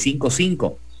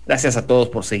 95.5. Gracias a todos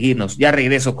por seguirnos. Ya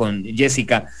regreso con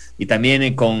Yessica y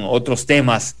también con otros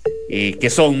temas que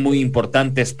son muy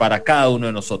importantes para cada uno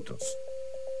de nosotros.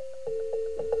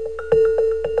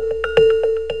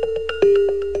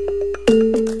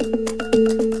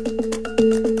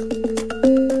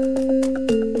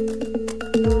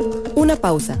 Una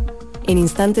pausa. En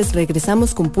instantes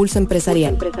regresamos con Pulso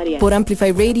Empresarial por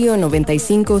Amplify Radio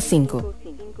 95.5.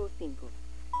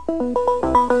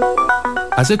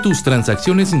 Hace tus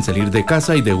transacciones sin salir de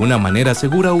casa y de una manera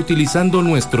segura utilizando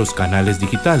nuestros canales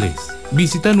digitales.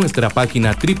 Visita nuestra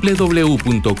página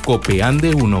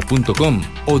www.copeande1.com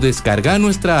o descarga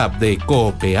nuestra app de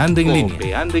Coopeande en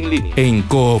línea. En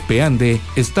Coopeande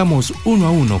estamos uno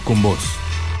a uno con vos.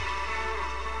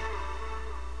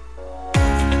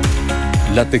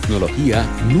 La tecnología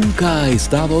nunca ha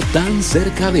estado tan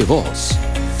cerca de vos.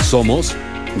 Somos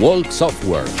Walk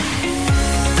Software.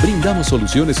 Brindamos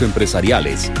soluciones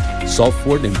empresariales,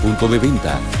 software en punto de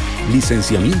venta,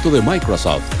 licenciamiento de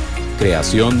Microsoft,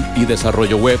 creación y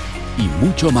desarrollo web y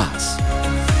mucho más.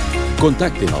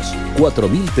 Contáctenos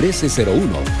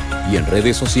 401301 y en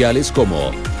redes sociales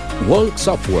como Walk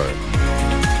Software.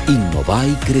 Innova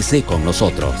y crece con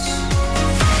nosotros.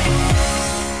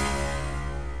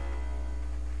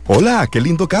 Hola, qué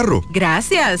lindo carro.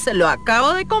 Gracias, lo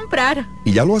acabo de comprar.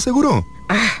 ¿Y ya lo aseguró?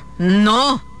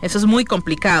 No, eso es muy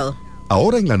complicado.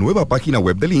 Ahora en la nueva página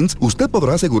web de Links, usted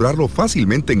podrá asegurarlo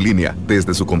fácilmente en línea,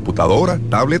 desde su computadora,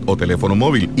 tablet o teléfono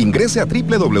móvil. Ingrese a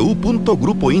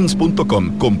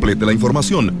www.grupoins.com, complete la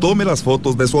información, tome las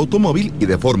fotos de su automóvil y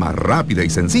de forma rápida y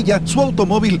sencilla, su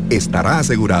automóvil estará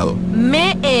asegurado.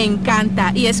 Me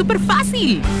encanta y es súper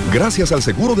fácil. Gracias al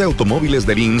seguro de automóviles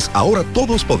de Links, ahora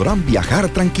todos podrán viajar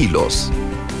tranquilos.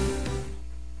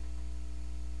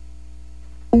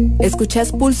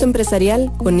 Escuchás Pulso Empresarial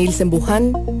con Nilsen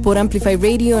Buján por Amplify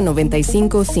Radio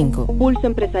 95.5. Pulso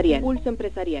Empresarial. Pulso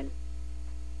Empresarial.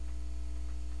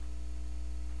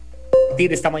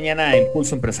 Esta mañana en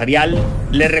Pulso Empresarial.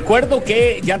 Les recuerdo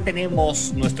que ya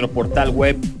tenemos nuestro portal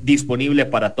web disponible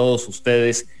para todos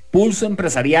ustedes,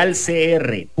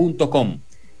 pulsoempresarialcr.com,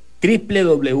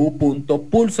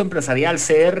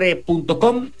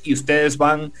 www.pulsoempresarialcr.com, y ustedes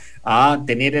van a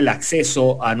tener el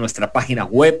acceso a nuestra página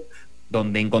web,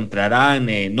 donde encontrarán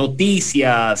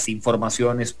noticias,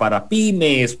 informaciones para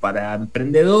pymes, para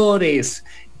emprendedores,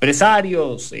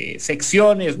 empresarios,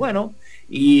 secciones, bueno,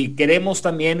 y queremos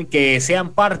también que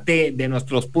sean parte de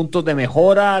nuestros puntos de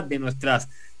mejora, de nuestras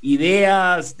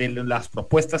ideas, de las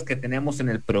propuestas que tenemos en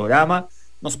el programa.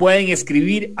 Nos pueden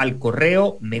escribir al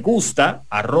correo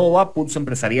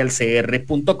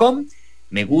megusta@pulsoempresarialcr.com,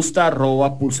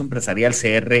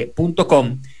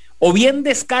 megusta@pulsoempresarialcr.com, o bien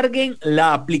descarguen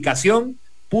la aplicación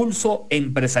Pulso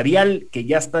Empresarial, que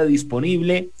ya está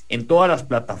disponible en todas las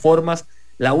plataformas.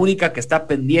 La única que está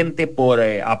pendiente por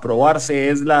aprobarse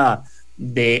es la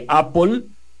de Apple,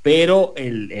 pero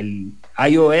el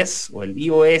iOS o el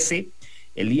iOS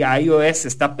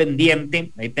está pendiente.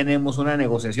 Ahí tenemos una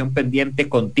negociación pendiente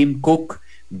con Tim Cook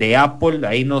de Apple.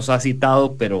 Ahí nos ha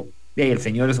citado, pero el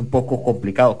señor es un poco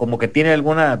complicado, como que tiene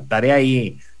alguna tarea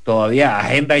ahí todavía,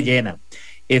 agenda llena.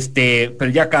 Pero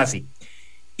ya casi.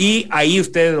 Y ahí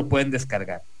ustedes lo pueden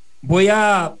descargar. Voy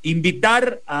a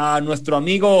invitar a nuestro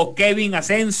amigo Kevin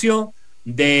Asensio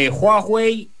de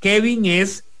Huawei. Kevin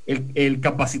es el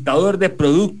capacitador de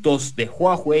productos de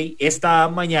Huawei esta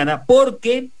mañana,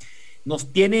 porque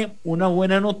nos tiene una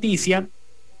buena noticia.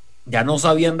 Ya nos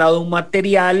habían dado un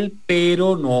material,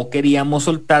 pero no queríamos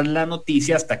soltar la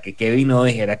noticia hasta que Kevin nos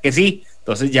dijera que sí.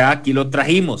 Entonces ya aquí lo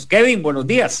trajimos. Kevin, buenos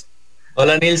días.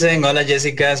 Hola Nilsen, hola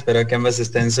Jessica, espero que ambas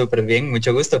estén súper bien,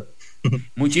 mucho gusto.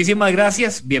 Muchísimas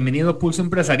gracias, bienvenido a Pulso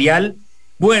Empresarial.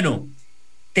 Bueno,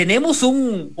 tenemos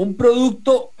un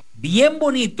producto bien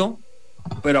bonito,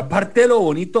 pero aparte de lo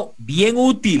bonito, bien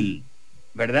útil,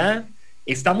 ¿verdad?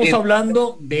 Estamos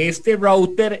hablando de este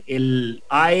router, el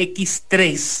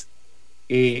AX3,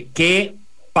 que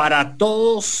para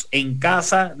todos en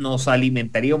casa nos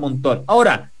alimentaría un montón.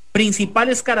 Ahora,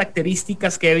 principales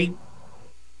características, Kevin.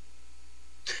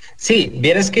 Sí,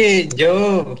 vieras que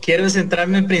yo quiero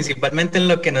centrarme principalmente en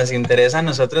lo que nos interesa a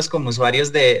nosotros como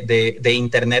usuarios de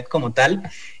Internet como tal,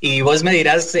 y vos me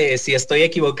dirás si estoy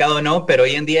equivocado o no, pero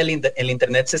hoy en día el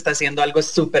Internet se está haciendo algo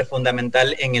súper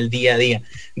fundamental en el día a día.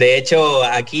 De hecho,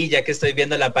 aquí, ya que estoy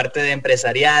viendo la parte de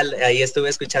empresarial, ahí estuve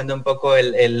escuchando un poco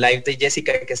el live de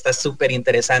Jessica, que está súper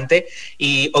interesante,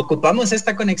 y ocupamos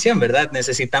esta conexión, ¿verdad?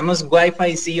 Necesitamos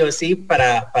Wi-Fi sí o sí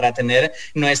para tener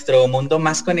nuestro mundo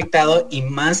más conectado y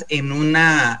más en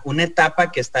una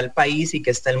etapa que está el país y que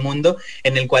está el mundo,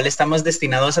 en el cual estamos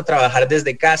destinados a trabajar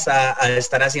desde casa, a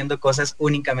estar haciendo cosas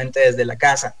únicamente desde la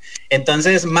casa.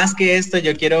 Entonces, más que esto,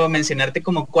 yo quiero mencionarte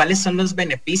como cuáles son los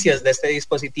beneficios de este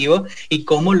dispositivo y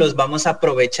cómo los vamos a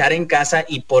aprovechar en casa,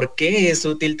 y por qué es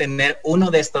útil tener uno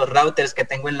de estos routers que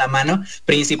tengo en la mano,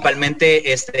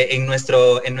 principalmente en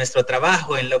nuestro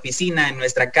trabajo, en la oficina, en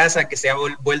nuestra casa, que se ha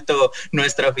vuelto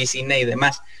nuestra oficina y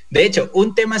demás. De hecho,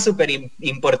 un tema súper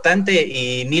importante,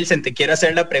 y Nilsen, te quiero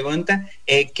hacer la pregunta,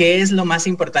 ¿qué es lo más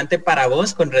importante para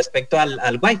vos con respecto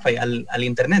al Wi-Fi, al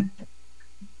Internet?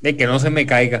 De que no se me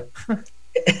caiga.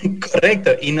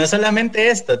 Correcto, y no solamente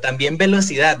esto, también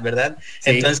velocidad, ¿verdad? Sí.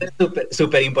 Entonces,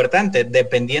 súper importante,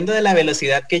 dependiendo de la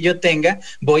velocidad que yo tenga,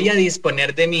 voy a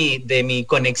disponer de mi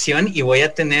conexión, y voy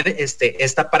a tener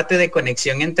esta parte de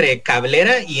conexión entre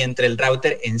cablera y entre el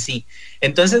router en sí.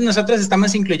 Entonces, nosotros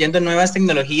estamos incluyendo nuevas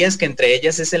tecnologías, que entre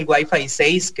ellas es el Wi-Fi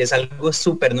 6, que es algo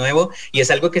súper nuevo y es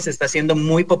algo que se está haciendo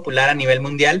muy popular a nivel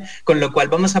mundial, con lo cual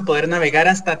vamos a poder navegar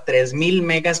hasta 3000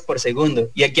 megas por segundo.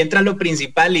 Y aquí entra lo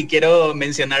principal, y quiero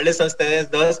mencionarles a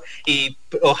ustedes dos, y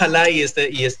ojalá y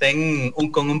estén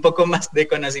con un poco más de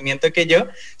conocimiento que yo.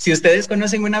 Si ustedes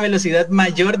conocen una velocidad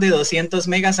mayor de 200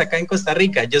 megas acá en Costa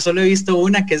Rica, yo solo he visto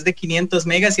una que es de 500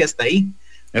 megas y hasta ahí.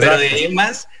 Pero de ahí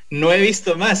más, no he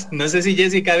visto más. No sé si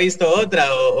Jessica ha visto otra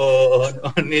o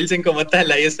Nielsen como tal,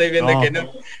 ahí estoy viendo que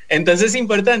no. Entonces es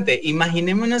importante,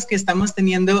 imaginémonos que estamos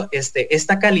teniendo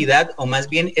esta calidad, o más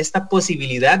bien esta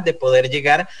posibilidad de poder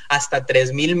llegar hasta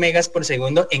 3000 megas por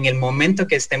segundo en el momento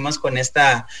que estemos con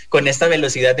esta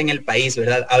velocidad en el país,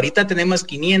 ¿verdad? Ahorita tenemos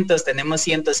 500, tenemos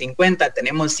 150,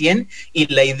 tenemos 100,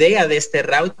 y la idea de este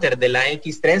router de la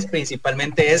X3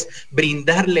 principalmente es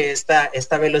brindarle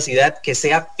esta velocidad que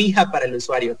sea fija para el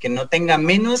usuario, que no tenga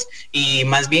menos y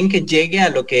más bien que llegue a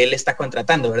lo que él está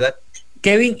contratando, ¿verdad?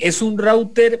 Kevin, ¿es un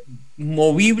router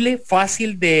movible,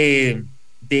 fácil de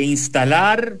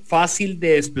instalar, fácil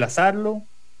de desplazarlo?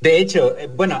 De hecho,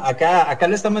 bueno, acá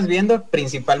lo estamos viendo,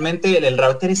 principalmente el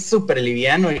router es súper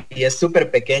liviano y es súper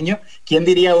pequeño. ¿Quién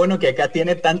diría uno que acá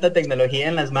tiene tanta tecnología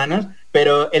en las manos?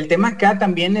 Pero el tema acá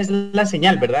también es la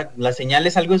señal, ¿verdad? La señal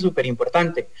es algo súper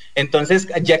importante. Entonces,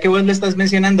 ya que vos lo estás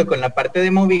mencionando con la parte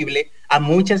de movible, a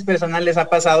muchas personas les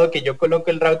ha pasado que yo coloco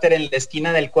el router en la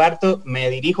esquina del cuarto, me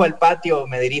dirijo al patio,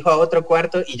 me dirijo a otro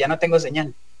cuarto y ya no tengo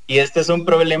señal. Y esto es un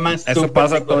problema. Eso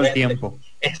pasa todo el tiempo.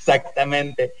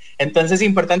 Exactamente. Entonces,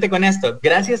 importante con esto,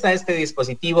 gracias a este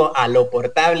dispositivo, a lo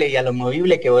portable y a lo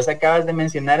movible que vos acabas de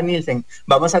mencionar, Nielsen,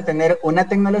 vamos a tener una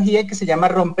tecnología que se llama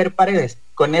romper paredes.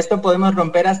 Con esto podemos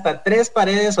romper hasta 3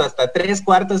 paredes o hasta 3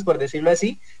 cuartos, por decirlo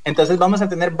así. Entonces vamos a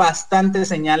tener bastante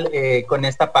señal con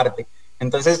esta parte.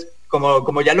 Entonces,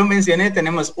 como ya lo mencioné,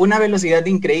 tenemos una velocidad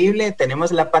increíble,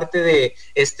 tenemos la parte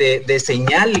de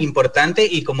señal importante,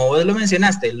 y como vos lo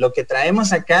mencionaste, lo que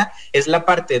traemos acá es la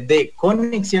parte de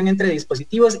conexión entre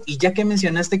dispositivos, y ya que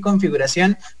mencionaste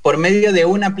configuración, por medio de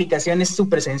una aplicación es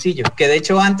súper sencillo, que de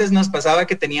hecho antes nos pasaba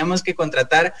que teníamos que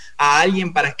contratar a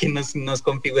alguien para que nos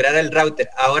configurara el router.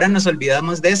 Ahora nos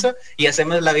olvidamos de eso y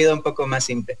hacemos la vida un poco más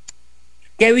simple.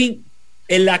 Kevin,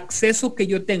 el acceso que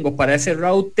yo tengo para ese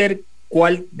router,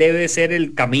 ¿cuál debe ser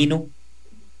el camino?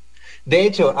 De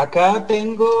hecho, acá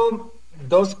tengo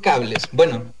 2 cables.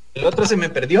 Bueno, el otro se me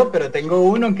perdió, pero tengo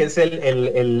uno que es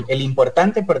el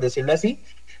importante, por decirlo así.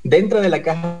 Dentro de la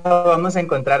caja vamos a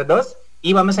encontrar 2,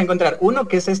 y vamos a encontrar uno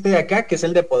que es este de acá, que es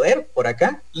el de poder, por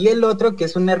acá, y el otro que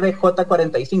es un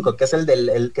RJ45, que es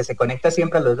el que se conecta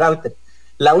siempre a los routers.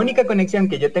 La única conexión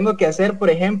que yo tengo que hacer,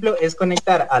 por ejemplo, es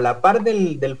conectar a la par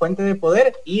del fuente de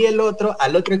poder y el otro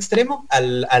al otro extremo,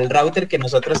 al router que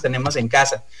nosotros tenemos en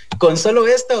casa. Con solo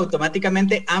esto,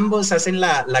 automáticamente ambos hacen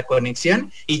la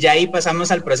conexión, y ya ahí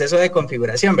pasamos al proceso de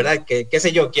configuración, ¿verdad? Que, qué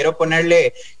sé yo, quiero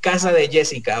ponerle casa de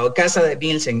Jessica o casa de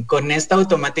Nielsen. Con esto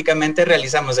automáticamente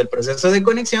realizamos el proceso de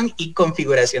conexión y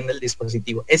configuración del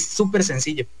dispositivo. Es súper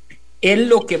sencillo. Él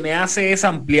lo que me hace es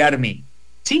ampliarme.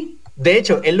 Sí. De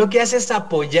hecho, él lo que hace es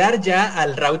apoyar ya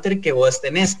al router que vos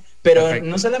tenés, pero perfecto.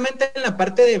 No solamente en la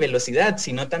parte de velocidad,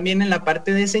 sino también en la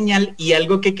parte de señal. Y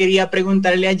algo que quería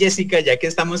preguntarle a Jessica, ya que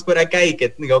estamos por acá y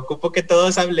que ocupo que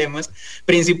todos hablemos,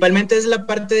 principalmente es la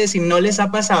parte de si no les ha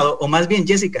pasado, o más bien,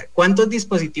 Jessica, ¿cuántos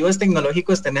dispositivos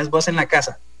tecnológicos tenés vos en la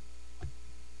casa?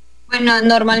 Bueno,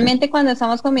 normalmente cuando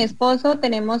estamos con mi esposo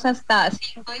tenemos hasta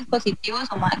 5 dispositivos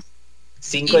o más.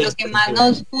 Y lo que más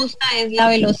nos gusta es la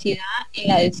velocidad y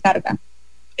la descarga.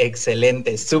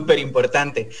 Excelente, súper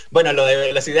importante. Bueno, lo de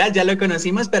velocidad ya lo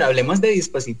conocimos, pero hablemos de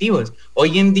dispositivos.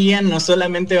 Hoy en día no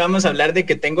solamente vamos a hablar de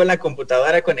que tengo la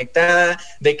computadora conectada,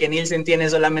 de que Nielsen tiene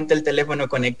solamente el teléfono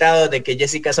conectado, de que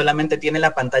Jessica solamente tiene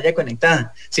la pantalla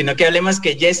conectada, sino que hablemos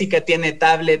que Jessica tiene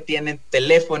tablet, tiene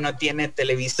teléfono, tiene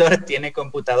televisor, tiene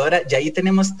computadora, y ahí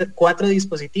tenemos 4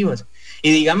 dispositivos.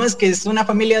 Y digamos que es una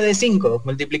familia de 5,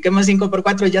 multipliquemos 5 por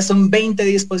 4, ya son 20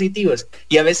 dispositivos.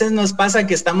 Y a veces nos pasa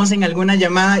que estamos en alguna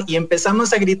llamada y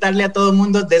empezamos a gritarle a todo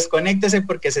mundo, desconéctese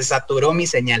porque se saturó mi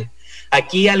señal.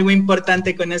 Aquí algo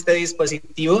importante con este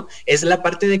dispositivo es la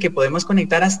parte de que podemos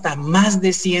conectar hasta más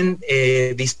de 100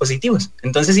 dispositivos.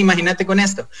 Entonces imagínate con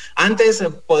esto. Antes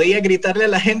podía gritarle a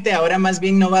la gente, ahora más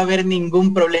bien no va a haber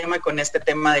ningún problema con este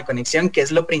tema de conexión, que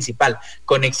es lo principal.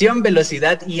 Conexión,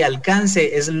 velocidad y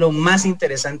alcance es lo más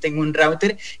interesante en un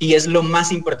router y es lo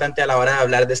más importante a la hora de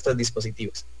hablar de estos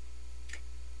dispositivos.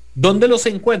 ¿Dónde los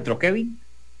encuentro, Kevin?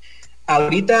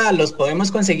 Ahorita los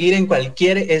podemos conseguir en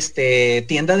cualquier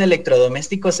tienda de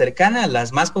electrodomésticos cercana,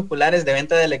 las más populares de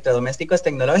venta de electrodomésticos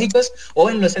tecnológicos, o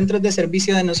en los centros de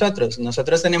servicio de nosotros.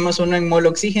 Nosotros tenemos uno en Mall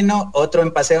Oxígeno, otro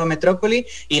en Paseo Metrópoli,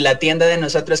 y la tienda de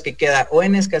nosotros que queda o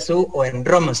en Escazú o en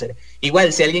Romoser.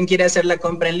 Igual, si alguien quiere hacer la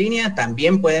compra en línea,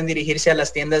 también pueden dirigirse a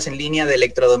las tiendas en línea de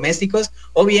electrodomésticos,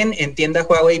 o bien en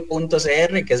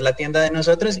tiendahuawei.cr, que es la tienda de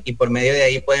nosotros, y por medio de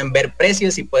ahí pueden ver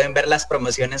precios y pueden ver las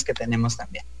promociones que tenemos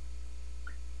también.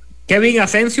 Kevin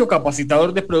Asensio,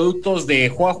 capacitador de productos de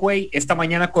Huawei, esta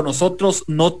mañana con nosotros.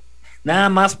 No, nada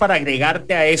más para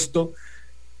agregarte a esto.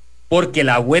 porque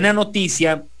la buena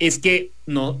noticia es que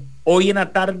hoy en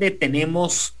la tarde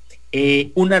tenemos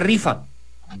una rifa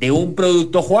de un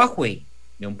producto Huawei,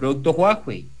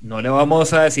 No le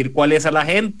vamos a decir cuál es a la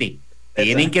gente.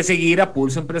 Tienen que seguir a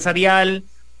Pulso Empresarial.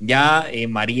 Ya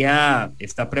María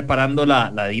está preparando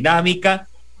la dinámica.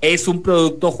 Es un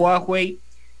producto Huawei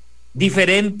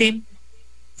diferente,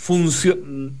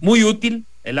 muy útil,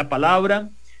 es la palabra,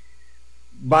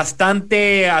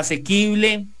 bastante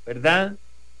asequible, ¿verdad?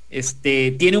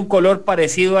 Tiene un color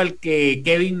parecido al que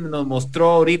Kevin nos mostró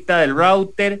ahorita del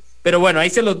router, pero bueno, ahí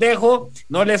se los dejo.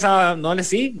 No les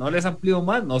amplío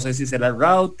más. No sé si será el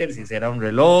router, si será un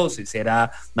reloj, si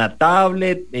será una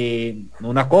tablet,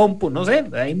 una compu, no sé,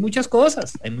 hay muchas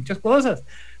cosas.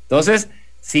 Entonces,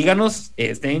 síganos,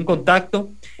 estén en contacto,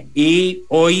 y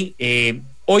hoy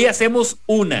hacemos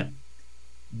una.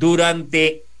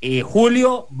 Durante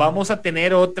julio vamos a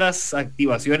tener otras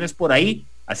activaciones por ahí,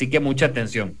 así que mucha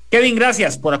atención. Kevin,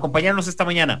 gracias por acompañarnos esta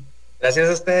mañana. Gracias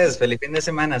a ustedes, feliz fin de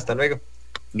semana, hasta luego.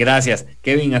 Gracias,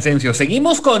 Kevin Asensio.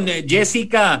 Seguimos con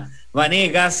Yessica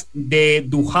Vanegas de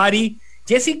Dujari.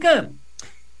 Yessica,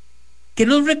 ¿qué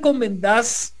nos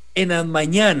recomendás en las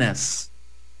mañanas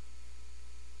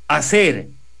hacer?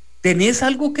 ¿Tenés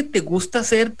algo que te gusta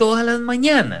hacer todas las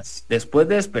mañanas después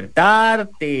de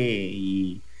despertarte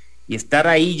y estar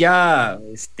ahí ya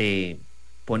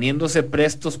poniéndose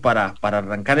prestos para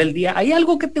arrancar el día? ¿Hay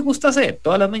algo que te gusta hacer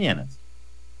todas las mañanas?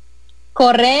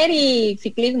 Correr y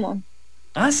ciclismo.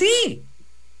 Ah, sí.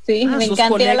 Sí, me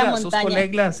encanta ir a la montaña.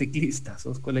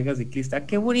 Sos colega ciclista.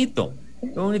 Qué bonito,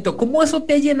 qué bonito. ¿Cómo eso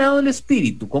te ha llenado el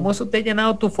espíritu? ¿Cómo eso te ha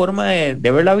llenado tu forma de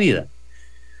ver la vida?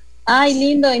 Ay,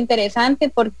 lindo, interesante,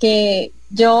 porque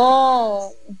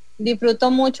yo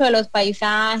disfruto mucho de los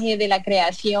paisajes, de la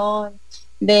creación,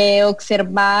 de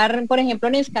observar, por ejemplo,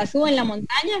 en Escazú, en la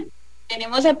montaña.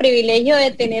 Tenemos el privilegio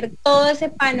de tener todo ese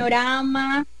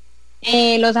panorama,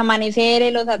 los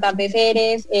amaneceres, los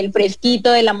atardeceres, el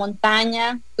fresquito de la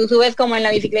montaña. Tú subes como en la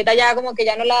bicicleta ya como que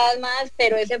ya no la das más,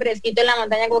 pero ese fresquito en la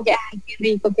montaña como que, ay, qué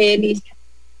rico, qué delicia.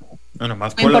 Bueno,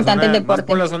 más por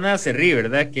la zona de Cerrí,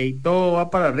 ¿verdad? Que ahí todo va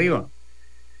para arriba.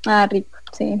 Ah, rico,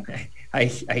 sí.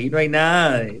 Ahí no hay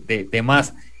nada de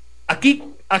más. Aquí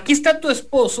está tu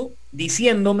esposo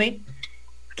diciéndome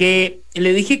que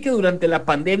le dije que durante la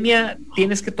pandemia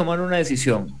tienes que tomar una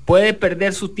decisión. Puede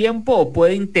perder su tiempo o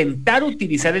puede intentar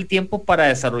utilizar el tiempo para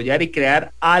desarrollar y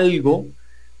crear algo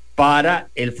para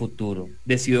el futuro.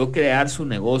 Decidió crear su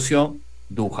negocio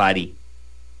Dujari.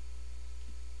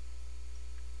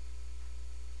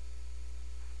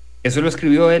 Eso lo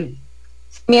escribió él.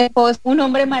 Mi esposo es un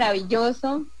hombre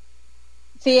maravilloso.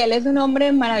 Sí, él es un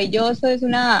hombre maravilloso, es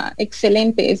un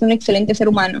excelente ser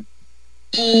humano.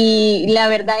 Y la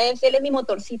verdad es, él es mi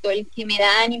motorcito, el que me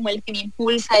da ánimo, el que me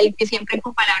impulsa, el que siempre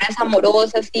con palabras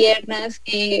amorosas, tiernas,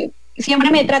 que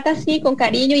siempre me trata así, con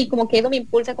cariño, y como que eso me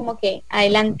impulsa como que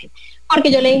adelante.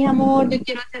 Porque yo le dije, amor, yo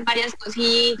quiero hacer varias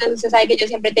cositas, usted sabe que yo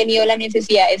siempre he tenido la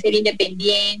necesidad de ser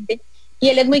independiente. Y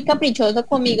él es muy caprichoso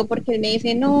conmigo porque él me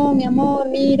dice, no, mi amor,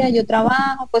 mira, yo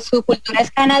trabajo, pues su cultura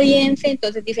es canadiense,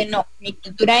 entonces dice, no, mi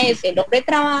cultura es el hombre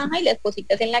trabaja y la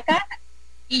esposita es en la casa.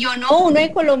 Y yo no, uno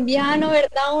es colombiano,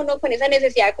 ¿verdad? Uno con esa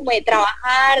necesidad como de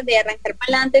trabajar, de arrancar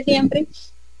para adelante siempre.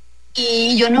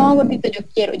 Y yo no, gordito,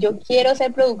 yo quiero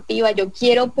ser productiva, yo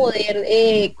quiero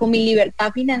poder con mi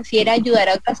libertad financiera ayudar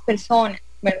a otras personas,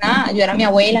 ¿verdad? Ayudar a mi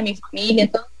abuela, a mi familia,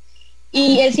 todo.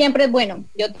 Y él siempre es, bueno,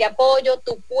 yo te apoyo,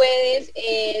 tú puedes,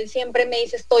 él siempre me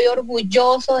dice, estoy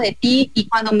orgulloso de ti, y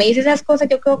cuando me dice esas cosas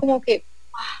yo creo como que,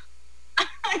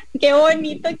 qué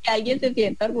bonito que alguien se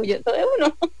sienta orgulloso de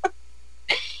uno.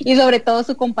 Y sobre todo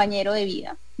su compañero de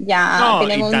vida. Ya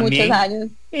tenemos muchos años.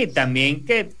 Y también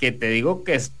que te digo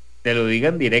que te lo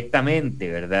digan directamente,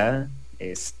 ¿verdad?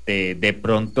 De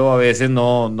pronto a veces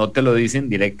no te lo dicen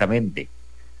directamente.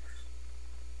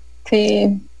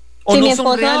 Sí. O sí, no mi son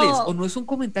esposo... reales, o no es un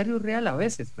comentario real a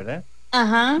veces, ¿verdad?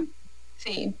 Ajá,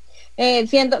 sí.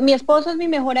 Mi esposo es mi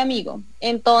mejor amigo,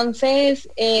 entonces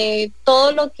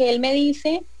todo lo que él me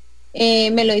dice,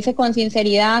 me lo dice con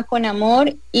sinceridad, con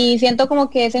amor, y siento como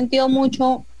que he sentido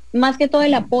mucho, más que todo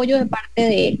el apoyo de parte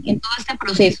de él en todo este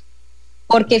proceso,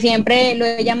 porque siempre lo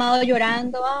he llamado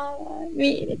llorando, ay,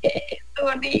 mire,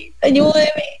 gordito,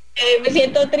 ayúdeme, me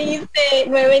siento triste,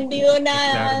 no he vendido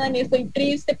nada, claro. Ni estoy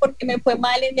triste porque me fue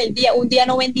mal en el día, un día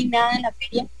no vendí nada en la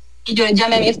feria, y yo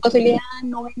llamé a mi esposo y le dije,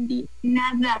 no vendí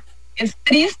nada, es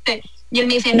triste. Y él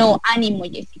me dice, no, ánimo,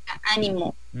 Yessica,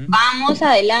 ánimo. Vamos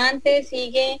adelante,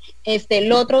 sigue,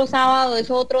 el otro sábado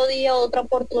es otro día, otra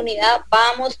oportunidad,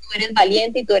 vamos, tú eres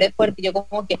valiente y tú eres fuerte. Y yo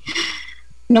como que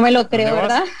no me lo creo,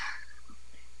 ¿verdad?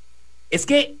 Es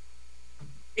que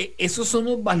esos son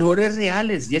los valores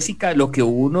reales, Jessica, lo que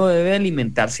uno debe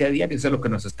alimentarse a diario. Eso es lo que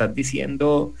nos estás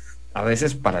diciendo. A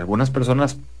veces para algunas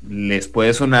personas les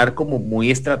puede sonar como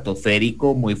muy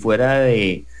estratosférico, muy fuera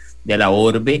de la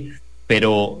orbe,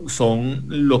 pero son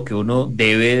lo que uno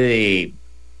debe de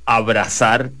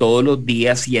abrazar todos los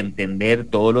días y entender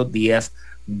todos los días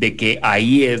de que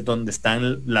ahí es donde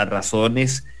están las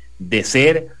razones de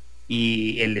ser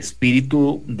y el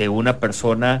espíritu de una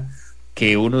persona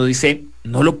que uno dice,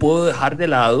 no lo puedo dejar de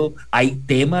lado. Hay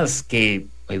temas que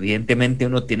evidentemente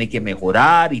uno tiene que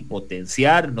mejorar y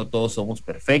potenciar, no todos somos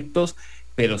perfectos,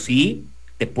 pero sí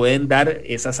te pueden dar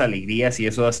esas alegrías y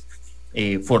esas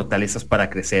fortalezas para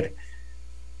crecer.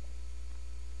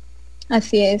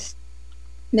 Así es,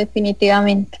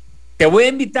 definitivamente. Te voy a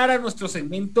invitar a nuestro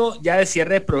segmento ya de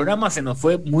cierre de programa. Se nos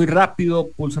fue muy rápido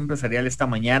Pulso Empresarial esta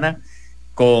mañana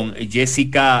con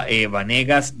Yessica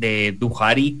Vanegas de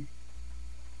Dujari.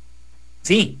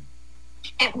 Sí.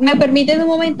 ¿Me permites un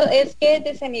momento? Es que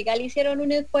desde Senegal hicieron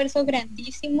un esfuerzo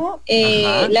grandísimo,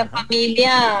 la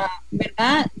familia,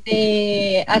 ¿verdad?,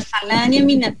 de Azalán y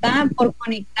Aminatá, por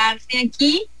conectarse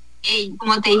aquí.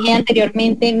 Como te dije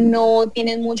anteriormente, no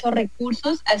tienen muchos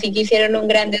recursos, así que hicieron un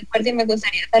gran esfuerzo y me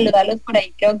gustaría saludarlos por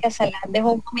ahí. Creo que Azalán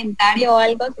dejó un comentario o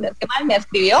algo, si no es que mal, me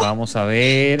escribió. Vamos a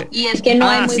ver. Y es que no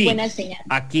hay muy buena señal.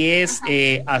 Aquí es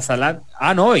Azalán.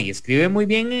 No, y escribe muy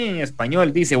bien en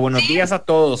español. Dice, buenos días a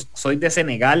todos, soy de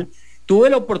Senegal.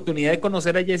 Tuve la oportunidad de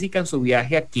conocer a Jessica en su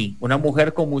viaje aquí, una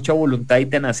mujer con mucha voluntad y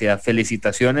tenacidad.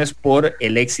 Felicitaciones por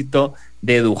el éxito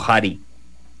de Dujari.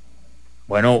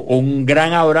 Bueno, un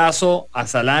gran abrazo a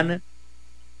Salán.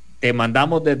 Te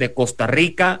mandamos desde Costa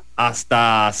Rica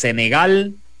hasta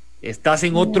Senegal. Estás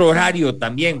en otro horario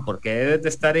también, porque debes de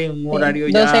estar en un horario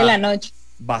 12 ya de la noche.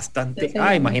 Bastante.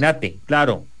 Imagínate,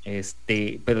 claro.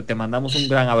 Pero te mandamos un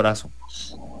gran abrazo.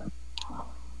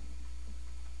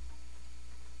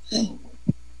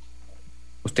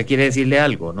 ¿Usted quiere decirle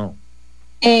algo, no?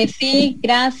 Sí,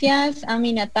 gracias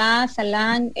Aminatá,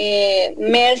 Salán,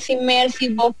 merci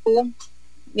beaucoup.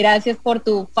 Gracias por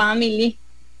tu family.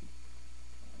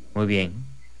 Muy bien.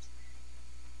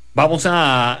 Vamos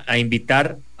a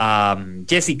invitar a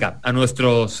Jessica a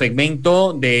nuestro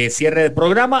segmento de cierre de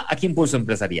programa aquí en Pulso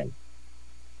Empresarial.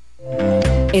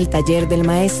 El taller del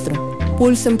maestro.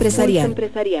 Pulso Empresarial.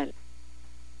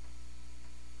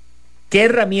 ¿Qué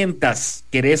herramientas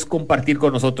querés compartir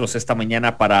con nosotros esta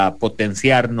mañana para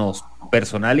potenciarnos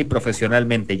personal y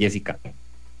profesionalmente, Jessica?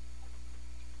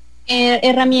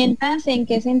 ¿Herramientas en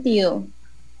qué sentido?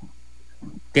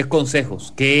 ¿Qué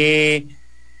consejos? ¿Qué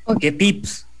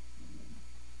tips?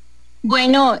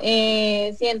 Bueno,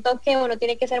 siento que uno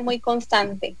tiene que ser muy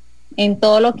constante en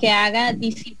todo lo que haga,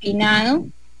 disciplinado,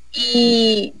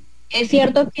 y es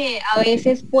cierto que a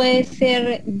veces puede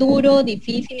ser duro,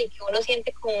 difícil y que uno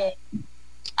siente como,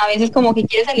 a veces como que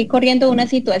quiere salir corriendo de una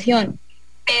situación,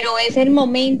 pero es el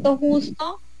momento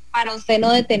justo para usted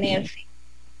no detenerse,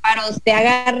 para usted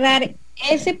agarrar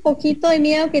ese poquito de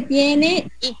miedo que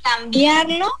tiene y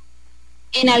cambiarlo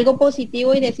en algo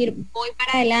positivo y decir, voy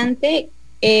para adelante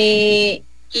y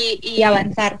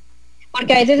avanzar.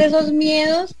 Porque a veces esos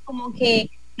miedos como que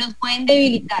nos pueden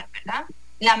debilitar, ¿verdad?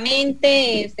 La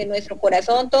mente, nuestro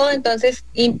corazón, todo. Entonces,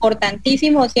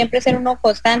 importantísimo siempre ser uno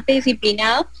constante,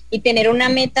 disciplinado y tener una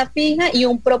meta fija y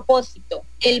un propósito.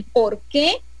 El por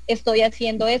qué estoy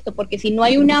haciendo esto, porque si no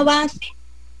hay una base,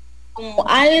 como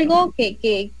algo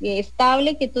que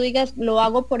estable, que tú digas, lo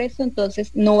hago por eso,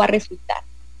 entonces no va a resultar.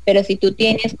 Pero si tú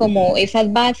tienes como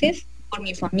esas bases, por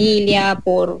mi familia,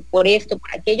 por esto,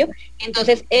 por aquello,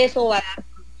 entonces eso va a dar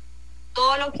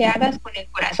todo lo que hagas con el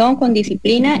corazón, con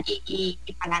disciplina y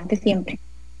para adelante siempre.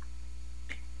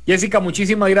 Jessica,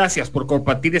 muchísimas gracias por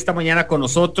compartir esta mañana con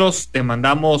nosotros. Te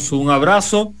mandamos un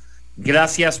abrazo.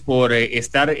 Gracias por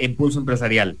estar en Pulso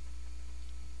Empresarial.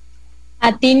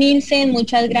 A ti, Nielsen,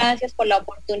 muchas gracias por la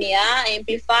oportunidad,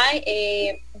 Amplify,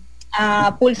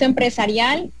 a Pulso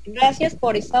Empresarial, gracias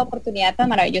por esta oportunidad tan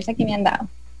maravillosa que me han dado.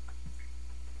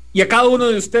 Y a cada uno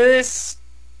de ustedes,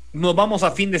 nos vamos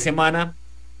a fin de semana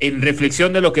en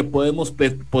reflexión de lo que podemos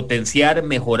potenciar,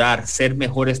 mejorar, ser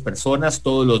mejores personas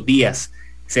todos los días,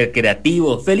 ser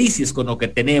creativos, felices con lo que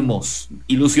tenemos,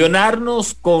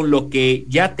 ilusionarnos con lo que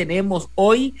ya tenemos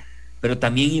hoy, pero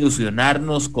también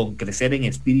ilusionarnos con crecer en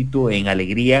espíritu, en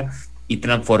alegría y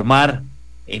transformar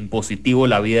en positivo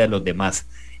la vida de los demás.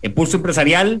 En Pulso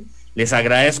Empresarial les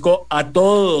agradezco a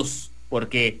todos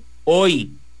porque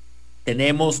hoy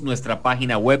tenemos nuestra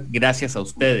página web gracias a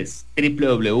ustedes,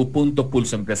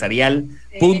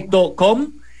 www.pulsoempresarial.com,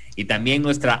 y también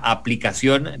nuestra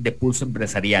aplicación de Pulso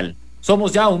Empresarial.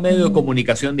 Somos ya un medio de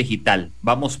comunicación digital.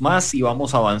 Vamos más y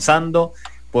vamos avanzando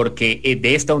porque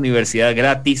de esta universidad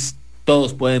gratis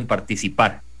todos pueden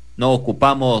participar. No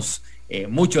ocupamos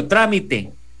mucho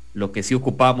trámite, lo que sí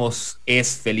ocupamos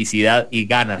es felicidad y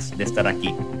ganas de estar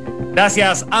aquí.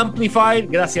 Gracias Amplify,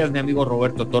 gracias mi amigo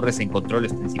Roberto Torres en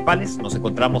controles principales. Nos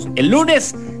encontramos el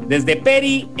lunes desde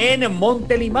Peri en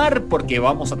Montelimar, porque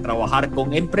vamos a trabajar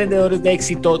con emprendedores de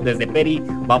éxito. Desde Peri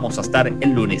vamos a estar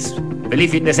el lunes.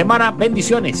 Feliz fin de semana,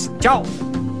 bendiciones, chao.